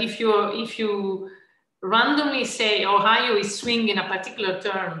 but if you randomly say Ohio is swing in a particular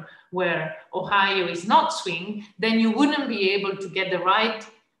term where Ohio is not swing, then you wouldn't be able to get the right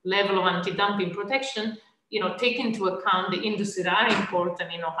level of anti-dumping protection, take into account the industries that are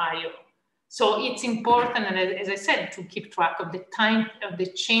important in Ohio. So it's important, and as I said, to keep track of the time of the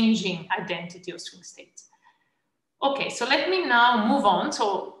changing identity of swing states. Okay, so let me now move on.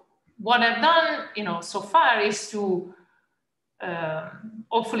 So what I've done, so far is to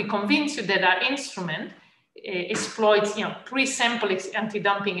hopefully convince you that our instrument exploits, pre-sample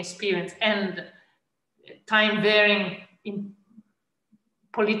anti-dumping experience and time-varying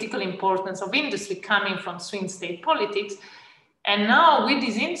political importance of industry coming from swing state politics. And now with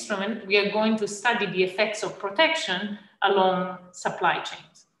this instrument, we are going to study the effects of protection along supply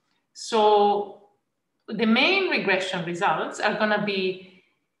chains. So the main regression results are going to be,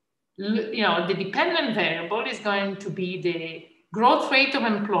 the dependent variable is going to be the growth rate of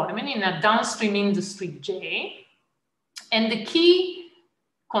employment in a downstream industry J. And the key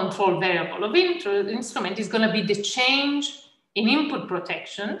control variable of instrument is going to be the change in input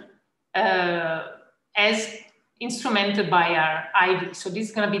protection as instrumented by our IV. So this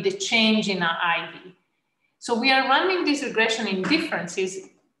is going to be the change in our IV. So we are running this regression in differences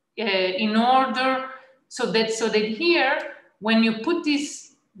in order so that here, when you put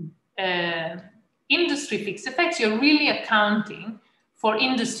these industry fixed effects, you're really accounting for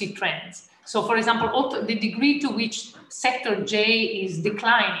industry trends. So for example, the degree to which sector J is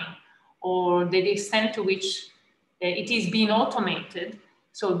declining, or the extent to which it is being automated.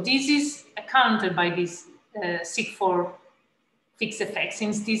 So this is accounted by this CEPR fixed effect,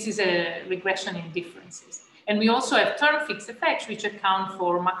 since this is a regression in differences. And we also have term fixed effects, which account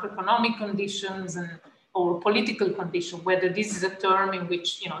for macroeconomic conditions or political conditions, whether this is a term in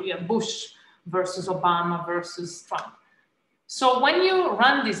which you have Bush versus Obama versus Trump. So when you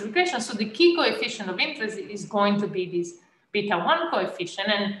run this regression, so the key coefficient of interest is going to be this beta 1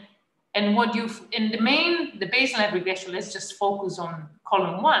 coefficient, and what the baseline regression, let's just focus on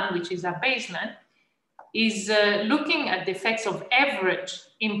column 1, which is our baseline, is looking at the effects of average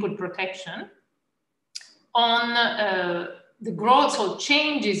input protection on the growth, so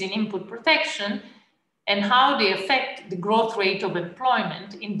changes in input protection, and how they affect the growth rate of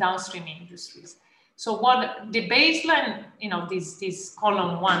employment in downstream industries. So what the baseline, this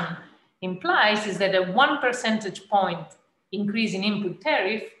column 1 implies is that a 1 percentage point increase in input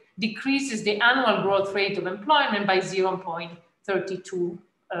tariff decreases the annual growth rate of employment by 0.32%,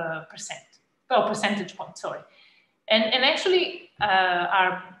 well, percentage point, sorry. And actually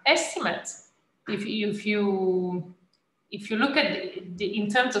our estimates, if you look at in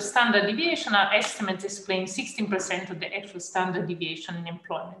terms of standard deviation, our estimates explain 16% of the actual standard deviation in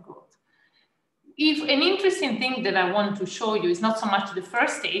employment growth. If an interesting thing that I want to show you is not so much the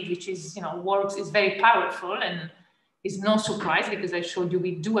first stage, which is, is very powerful and is no surprise because I showed you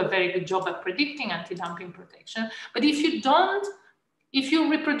we do a very good job at predicting anti-dumping protection. But if you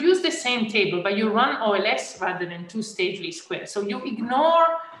reproduce the same table, but you run OLS rather than two-stage least squares, so you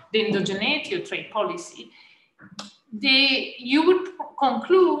ignore the endogeneity of trade policy, you would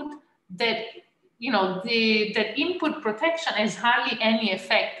conclude that that input protection has hardly any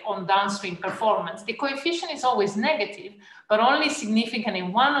effect on downstream performance. The coefficient is always negative, but only significant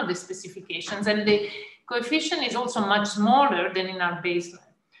in one of the specifications, and the coefficient is also much smaller than in our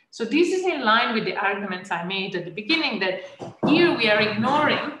baseline. So this is in line with the arguments I made at the beginning, that here we are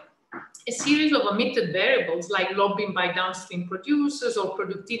ignoring a series of omitted variables like lobbying by downstream producers or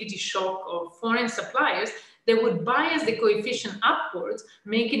productivity shock of foreign suppliers that would bias the coefficient upwards,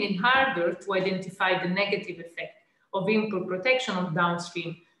 making it harder to identify the negative effect of input protection on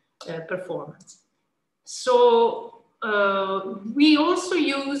downstream performance. So we also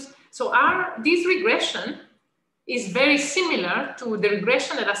use, this regression is very similar to the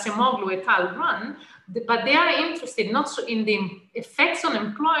regression that Acemoglu et al. Run, but they are interested not so in the effects on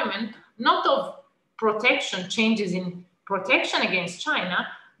employment, not of protection, changes in protection against China,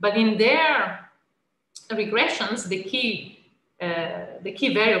 but in their regressions, the key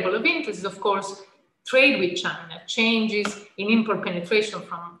variable of interest is, of course, trade with China, changes in import penetration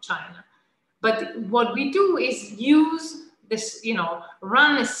from China. But what we do is use this,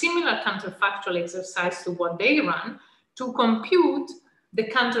 run a similar counterfactual exercise to what they run to compute the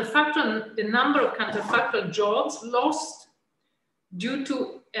number of counterfactual jobs lost due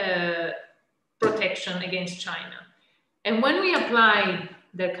to protection against China. And when we apply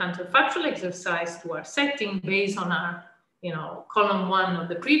the counterfactual exercise to our setting based on our, column 1 of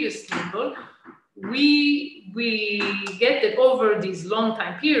the previous table, we get that over this long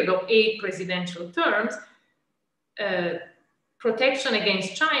time period of 8 presidential terms, protection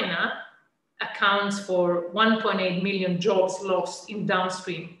against China accounts for 1.8 million jobs lost in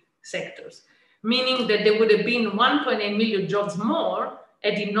downstream sectors, meaning that there would have been 1.8 million jobs more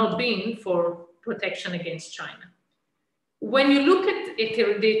had it not been for protection against China. When you look at it,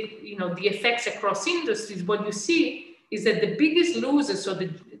 the effects across industries, what you see is that the biggest losers, so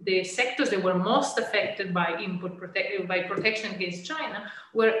the sectors that were most affected by by protection against China,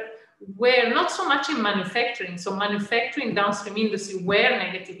 were not so much in manufacturing. So manufacturing, downstream industry were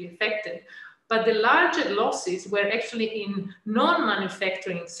negatively affected, but the larger losses were actually in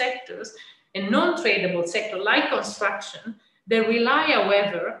non-manufacturing sectors and non-tradable sectors like construction that rely,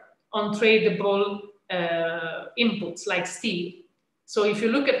 however, on tradable inputs like steel. So if you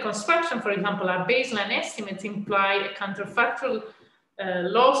look at construction, for example, our baseline estimates imply a counterfactual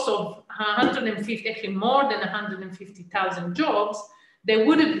loss of 150, actually more than 150,000 jobs. There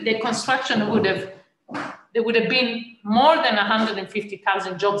would have been more than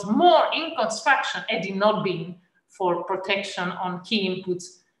 150,000 jobs more in construction had it not been for protection on key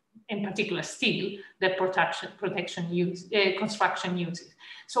inputs, in particular steel, that construction uses.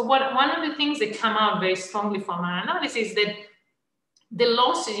 So one of the things that come out very strongly from our analysis is that the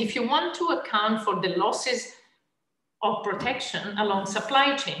losses, if you want to account for the losses of protection along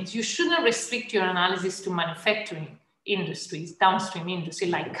supply chains, you shouldn't restrict your analysis to manufacturing industries, downstream industry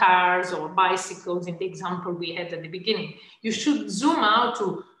like cars or bicycles in the example we had at the beginning. You should zoom out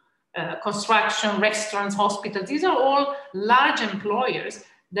to construction, restaurants, hospitals. These are all large employers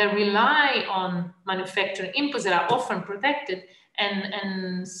that rely on manufacturing inputs that are often protected,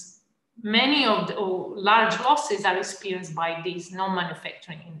 and many of the large losses are experienced by these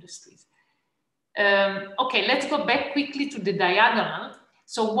non-manufacturing industries. Okay, let's go back quickly to the diagonal.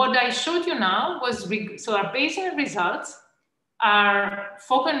 So what I showed you now was, so our baseline results are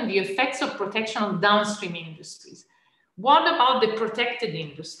focused on the effects of protection on downstream industries. What about the protected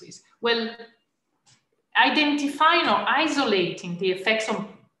industries? Well, identifying or isolating the effects on,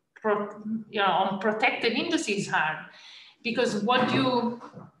 on protected industries is hard, because what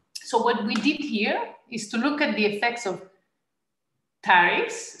we did here is to look at the effects of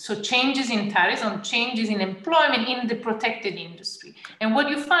tariffs, so changes in tariffs on changes in employment in the protected industry. And what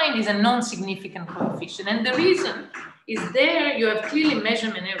you find is a non-significant coefficient. And the reason is there you have clearly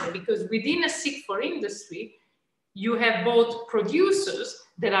measurement error, because within a CEPR industry, you have both producers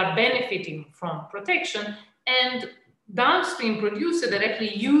that are benefiting from protection and downstream producers that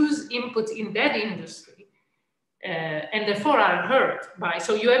actually use inputs in that industry and therefore are hurt by,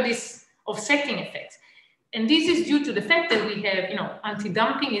 so you have this offsetting effects. And this is due to the fact that we have,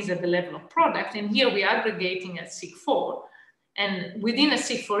 anti-dumping is at the level of product, and here we're aggregating at CEPR. And within a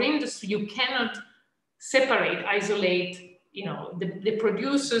CEPR industry, you cannot separate, isolate, the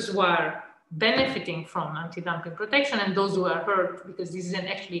producers who are benefiting from anti-dumping protection and those who are hurt, because this is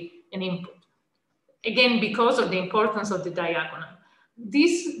actually an input. Again, because of the importance of the diagonal.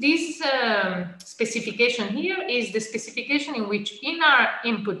 This specification here is the specification in which in our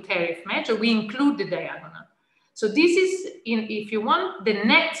input tariff measure, we include the diagonal. So this is, if you want, the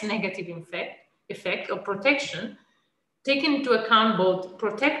net negative effect of protection, taking into account both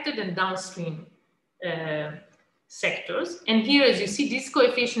protected and downstream sectors. And here, as you see, this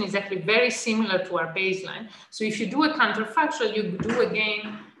coefficient is actually very similar to our baseline. So if you do a counterfactual, you do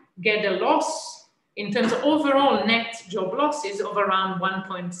again get a loss in terms of overall net job losses of around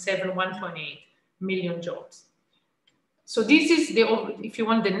 1.7, 1.8 million jobs. So this is if you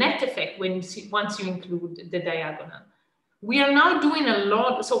want, the net effect once you include the diagonal. We are now doing a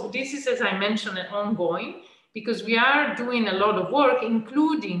lot. So this is, as I mentioned, an ongoing, because we are doing a lot of work,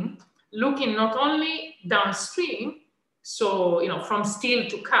 including looking not only downstream, so from steel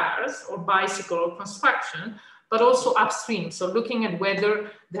to cars or bicycle or construction, but also upstream. So looking at whether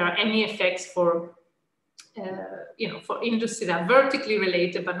there are any effects for for industry that are vertically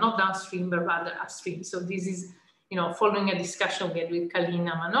related, but not downstream, but rather upstream. So this is, following a discussion we had with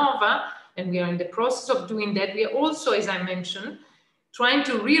Kalina Manova, and we are in the process of doing that. We are also, as I mentioned, trying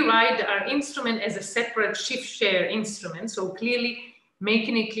to rewrite our instrument as a separate shift share instrument. So clearly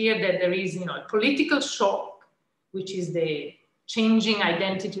making it clear that there is, a political shock, which is the changing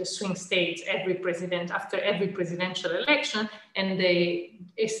identity of swing states after every presidential election, and the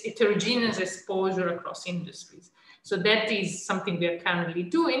heterogeneous exposure across industries. So that is something we are currently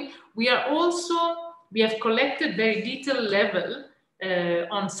doing. We have collected very detailed level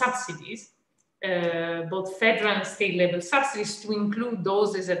on subsidies, both federal and state level subsidies, to include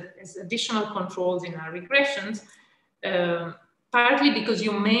those as additional controls in our regressions, partly because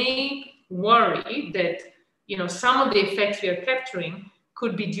you may worry that some of the effects we are capturing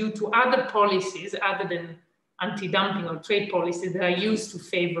could be due to other policies other than anti-dumping or trade policies that are used to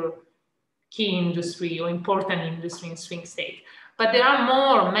favor key industry or important industry in swing state. But there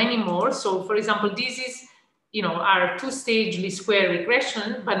are many more. So for example, this is, our two-stage least square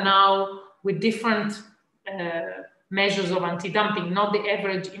regression, but now with different measures of anti-dumping, not the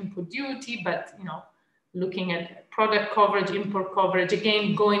average input duty, but, looking at product coverage, import coverage,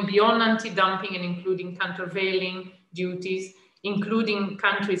 again, going beyond anti-dumping and including countervailing duties, including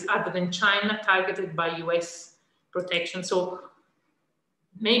countries other than China targeted by US protection. So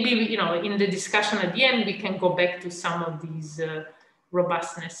maybe, in the discussion at the end, we can go back to some of these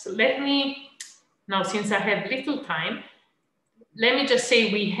robustness. So let me, now since I have little time, let me just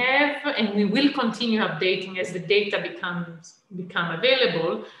say we have, and we will continue updating as the data become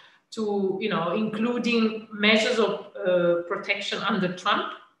available, to, including measures of protection under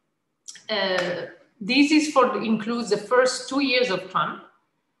Trump. This includes the first 2 years of Trump.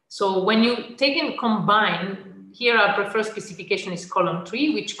 So when you take and combine, here our preferred specification is column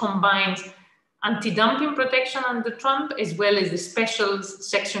 3, which combines anti-dumping protection under Trump, as well as the specials,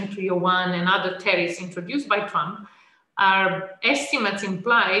 Section 301 and other tariffs introduced by Trump. Our estimates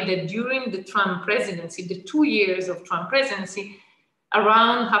imply that during the Trump presidency, the 2 years of Trump presidency,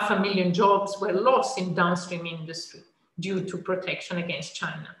 around 500,000 jobs were lost in downstream industry due to protection against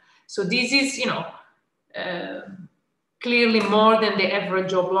China. So this is, clearly more than the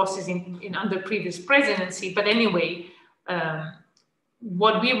average job losses in under previous presidency. But anyway,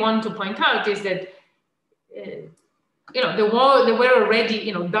 what we want to point out is that, there were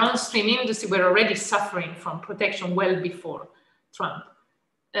already, downstream industry were already suffering from protection well before Trump.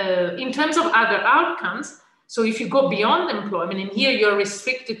 In terms of other outcomes, so if you go beyond employment, and here you're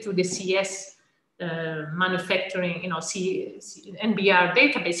restricted to the CS manufacturing, NBR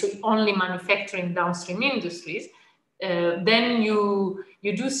database, so only manufacturing downstream industries, then you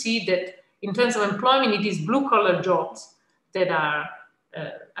do see that in terms of employment, it is blue-collar jobs that are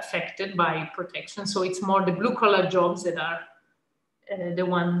affected by protection. So it's more the blue-collar jobs that are the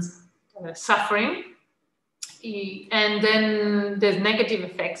ones suffering. And then there's negative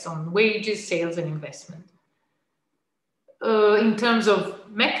effects on wages, sales, and investment. In terms of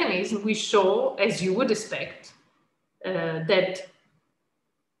mechanism, we show, as you would expect, that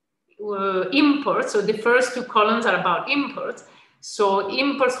imports, so the first two columns are about imports. So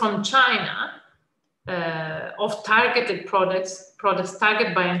imports from China of targeted products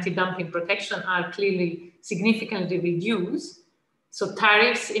targeted by anti-dumping protection are clearly significantly reduced. So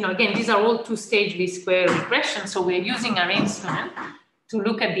tariffs, again, these are all two-stage V-square regression. So we're using our instrument to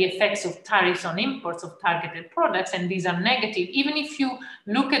look at the effects of tariffs on imports of targeted products, and these are negative. Even if you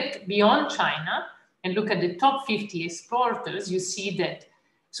look at beyond China and look at the top 50 exporters, you see that,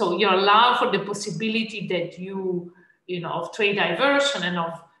 so you allow for the possibility that of trade diversion and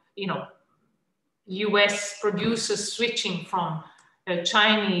of, US producers switching from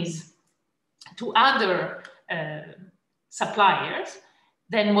Chinese to other suppliers,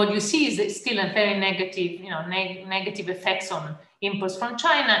 then what you see is still a very negative, negative effects on imports from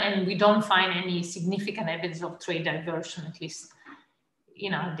China, and we don't find any significant evidence of trade diversion, at least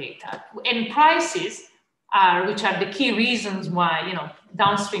in our data. And prices are, which are the key reasons why,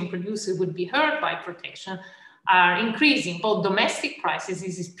 downstream producers would be hurt by protection, are increasing. Both domestic prices,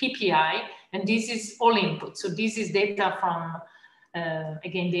 this is PPI, and this is all inputs. So this is data from,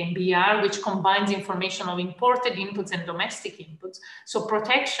 again, the NBR, which combines information of imported inputs and domestic inputs. So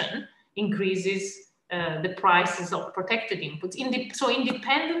protection increases the prices of protected inputs. So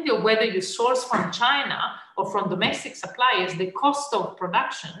independently of whether you source from China or from domestic suppliers, the cost of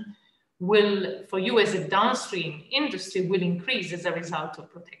production will, for you as a downstream industry, will increase as a result of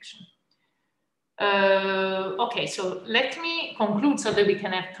protection. Okay, so let me conclude so that we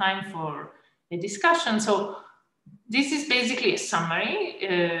can have time for a discussion. So this is basically a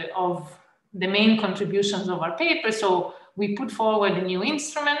summary of the main contributions of our paper. So we put forward a new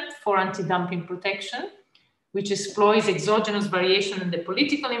instrument for anti-dumping protection, which exploits exogenous variation in the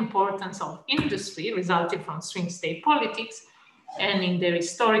political importance of industry resulting from swing state politics and in their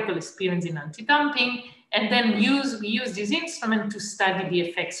historical experience in anti-dumping. And then we use this instrument to study the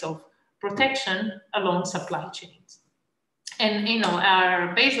effects of protection along supply chains. And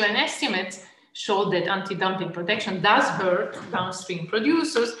our baseline estimates show that anti-dumping protection does hurt downstream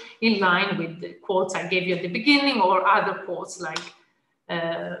producers in line with the quotes I gave you at the beginning, or other quotes like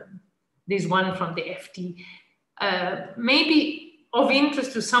this one from the FT. Maybe of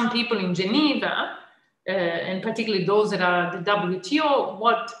interest to some people in Geneva, and particularly those that are at the WTO,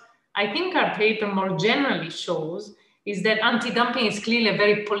 what I think our paper more generally shows is that anti-dumping is clearly a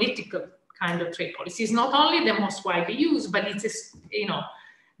very political kind of trade policy. It's not only the most widely used, but it's,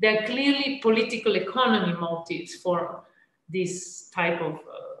 there are clearly political economy motives for this type of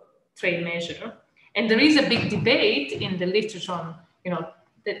trade measure. And there is a big debate in the literature on,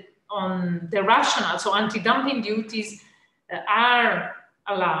 on the rationale. So anti-dumping duties are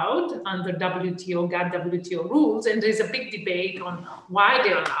allowed under WTO, GATT-WTO rules, and there's a big debate on why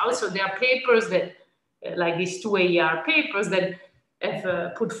they're allowed. So there are papers that, like these two AER papers that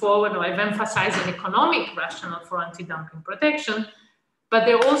have put forward or have emphasized an economic rationale for anti-dumping protection, but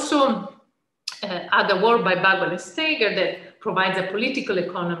there are also other work by Bagwell and Steger that provides a political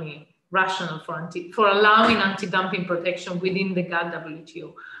economy rationale for allowing anti-dumping protection within the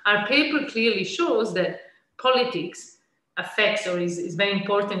GATT-WTO. Our paper clearly shows that politics affects or is very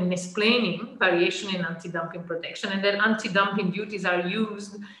important in explaining variation in anti-dumping protection, and that anti-dumping duties are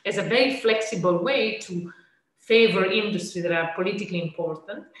used as a very flexible way to favor industries that are politically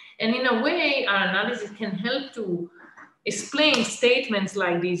important. And in a way, our analysis can help to explain statements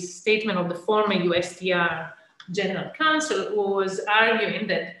like this statement of the former USTR General Counsel, who was arguing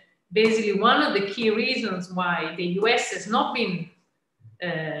that basically one of the key reasons why the US has not been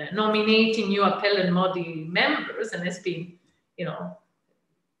nominating new appellate body members and has been,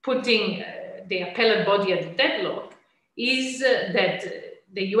 putting the appellate body at the deadlock is that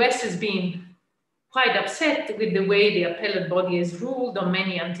the US has been quite upset with the way the appellate body has ruled on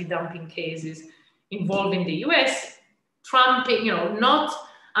many anti-dumping cases involving the US, trumping, not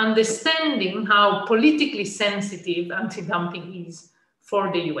understanding how politically sensitive anti-dumping is for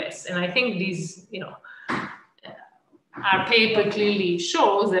the US. And I think these, our paper clearly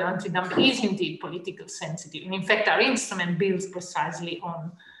shows that anti-dumping is indeed political sensitive. And in fact, our instrument builds precisely on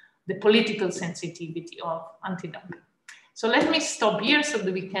the political sensitivity of anti-dumping. So let me stop here so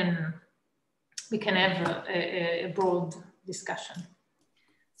that we can have a broad discussion.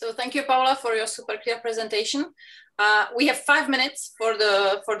 So thank you, Paola, for your super clear presentation. We have 5 minutes for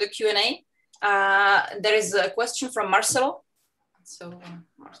the Q&A. There is a question from Marcelo. So,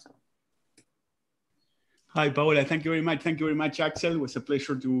 Marcelo. Hi, Paola. Thank you very much. Thank you very much, Aksel. It was a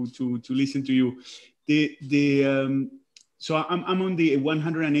pleasure to listen to you. So I'm on the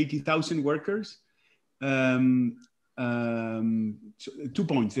 180,000 workers. So 2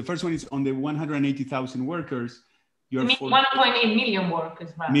 points. The first one is on the 180,000 workers. You mean 1.8 million workers,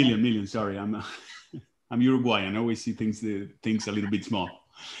 right? Million. Sorry, I'm Uruguayan. I always see things a little bit small.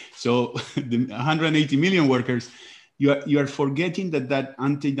 So the 180 million workers. You are forgetting that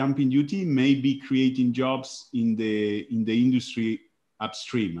anti-dumping duty may be creating jobs in the industry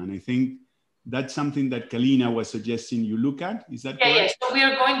upstream, and I think that's something that Kalina was suggesting you look at. Is that correct? Yes. So we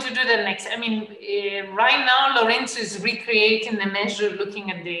are going to do that next. I mean, right now Lorenzi is recreating the measure,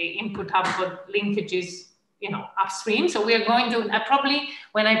 looking at the input-output linkages, upstream. So we are going to probably,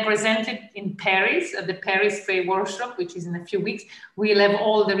 when I present it in Paris at the Paris Trade Workshop, which is in a few weeks, we'll have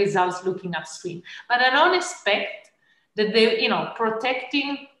all the results looking upstream. But I don't expect that they,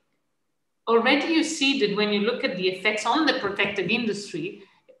 protecting, already you see that when you look at the effects on the protected industry,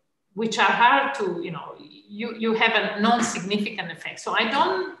 which are hard to, you have a non-significant effect. So I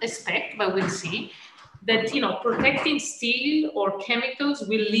don't expect, but we'll see, that, protecting steel or chemicals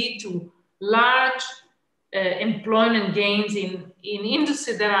will lead to large employment gains in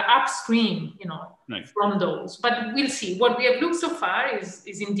industries that are upstream, right, from those. But we'll see. What we have looked so far is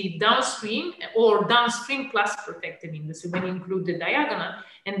indeed downstream or downstream plus protected industry when you include the diagonal,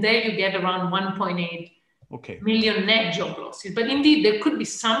 and there you get around 1.8 million net job losses. But indeed, there could be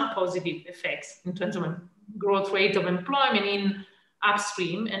some positive effects in terms of growth rate of employment in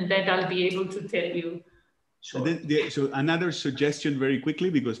upstream, and that I'll be able to tell you. Sure. So another suggestion very quickly,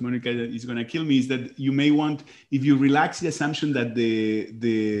 because Monica is going to kill me, is that you may want, if you relax the assumption that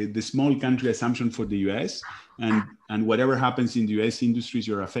the small country assumption for the US and whatever happens in the US industries,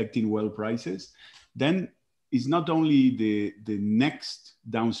 you're affecting well prices, then it's not only the next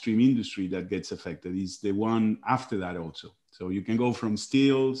downstream industry that gets affected, it's the one after that also. So you can go from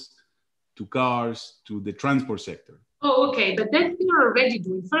steels to cars to the transport sector. Oh, okay, but that we are already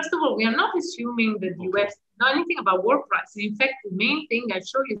doing. First of all, we are not assuming that the US know anything about world prices. In fact, the main thing I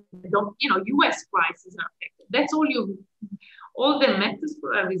show you, US prices are affected. That's all the methods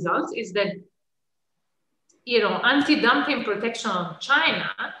for our results is that, anti-dumping protection of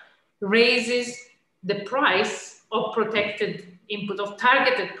China raises the price of protected input of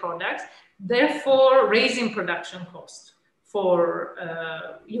targeted products, therefore raising production costs for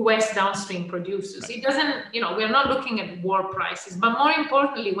US downstream producers. It doesn't, we're not looking at world prices, but more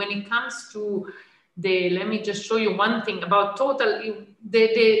importantly, when it comes to let me just show you one thing about total,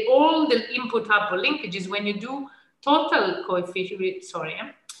 all the input-output linkages, when you do total coefficient, sorry,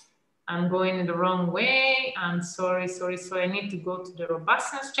 I'm going the wrong way. I'm sorry. I need to go to the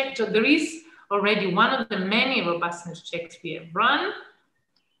robustness check. So there is already one of the many robustness checks we have run.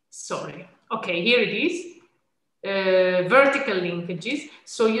 Sorry. Okay, here it is. Vertical linkages.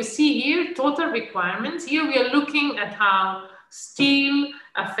 So you see here total requirements. Here we are looking at how steel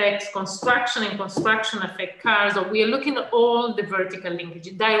affects construction and construction affect cars. Or we are looking at all the vertical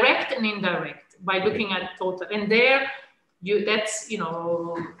linkages, direct and indirect, by looking at total. And there, that's,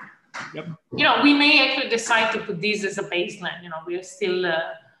 Yep. We may actually decide to put these as a baseline. We are still,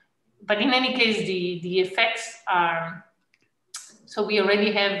 but in any case, the effects are. So we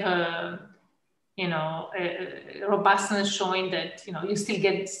already have. Robustness showing that, you still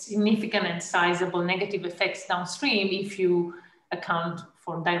get significant and sizable negative effects downstream if you account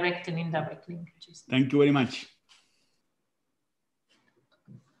for direct and indirect linkages. Thank you very much.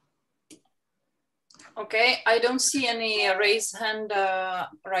 Okay, I don't see any raised hand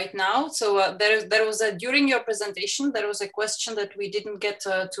right now. So there was during your presentation, there was a question that we didn't get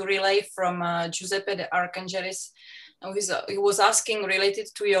to relay from Giuseppe de Arcangelis. He was asking related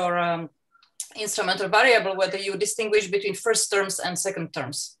to your instrumental variable, whether you distinguish between first terms and second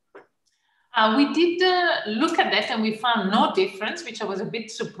terms. We did look at that and we found no difference, which I was a bit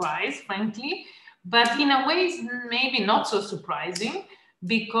surprised, frankly. But in a way, it's maybe not so surprising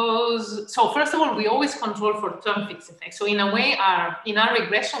because, so first of all, we always control for term fixed effects. So in a way, in our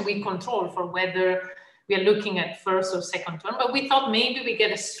regression, we control for whether we are looking at first or second term. But we thought maybe we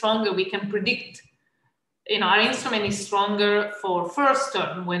get a stronger, we can predict our instrument is stronger for first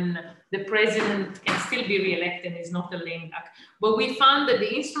term when the president can still be re-elected and is not a lame duck. But we found that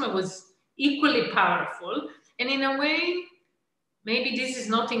the instrument was equally powerful, and in a way, maybe this is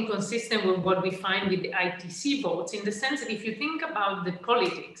not inconsistent with what we find with the ITC votes, in the sense that if you think about the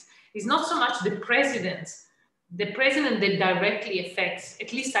politics, it's not so much the president that directly affects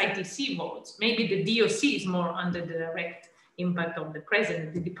at least ITC votes. Maybe the DOC is more under the direct impact of the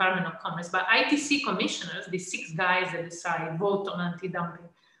president, the Department of Commerce, but ITC commissioners, the 6 guys that decide vote on anti-dumping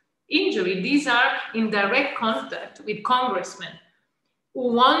injury, these are in direct contact with congressmen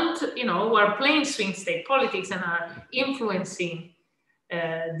who want, who are playing swing state politics and are influencing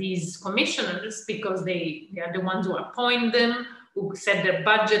these commissioners because they are the ones who appoint them, who set their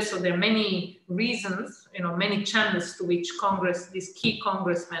budget. So there are many reasons, many channels to which Congress, these key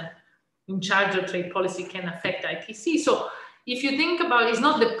congressmen in charge of trade policy can affect ITC. So if you think about, it's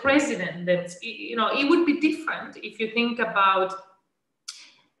not the president that, it would be different if you think about,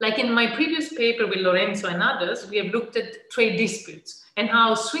 like in my previous paper with Lorenzo and others, we have looked at trade disputes and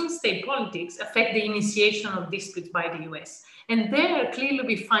how swing state politics affect the initiation of disputes by the US. And there clearly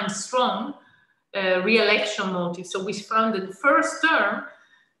we find strong re-election motives. So we found that the first term,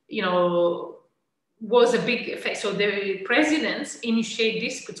 was a big effect. So the presidents initiate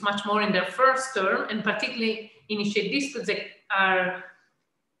disputes much more in their first term, and particularly initiate disputes that are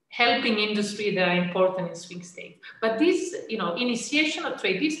helping industry that are important in swing states. But this, initiation of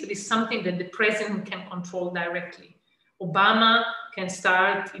trade dispute is something that the president can control directly. Obama can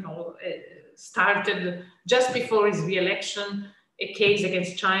start, started just before his re-election, a case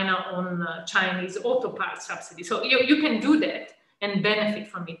against China on Chinese auto parts subsidy. So you can do that and benefit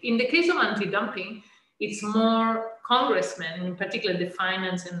from it. In the case of anti-dumping, it's more congressmen, and in particular the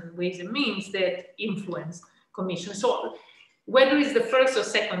finance and ways and means, that influence commission. So whether it's the first or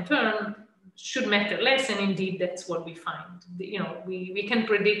second term should matter less, and indeed that's what we find. We can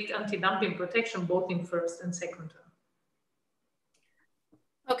predict anti-dumping protection both in first and second term.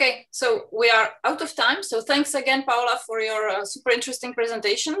 Okay, so we are out of time. So thanks again, Paola, for your super interesting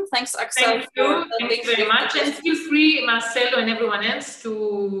presentation. Thanks, Aksel. Thank you very much. And feel free, Marcelo and everyone else,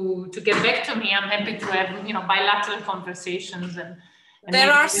 to get back to me. I'm happy to have bilateral conversations. And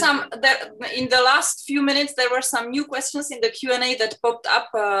there are some, in the last few minutes, there were some new questions in the Q&A that popped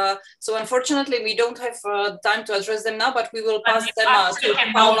up. So unfortunately, we don't have time to address them now, but we will pass them to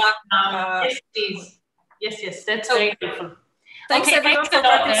Paola. Yes, please. Yes, that's very helpful. Thanks everyone for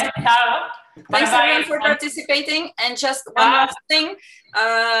participating. Thanks everyone for participating. And just one last thing,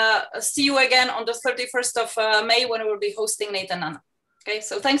 see you again on the 31st of May when we will be hosting Nate and Anna. Okay,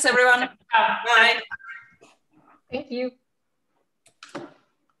 so thanks everyone. Bye. Thank you.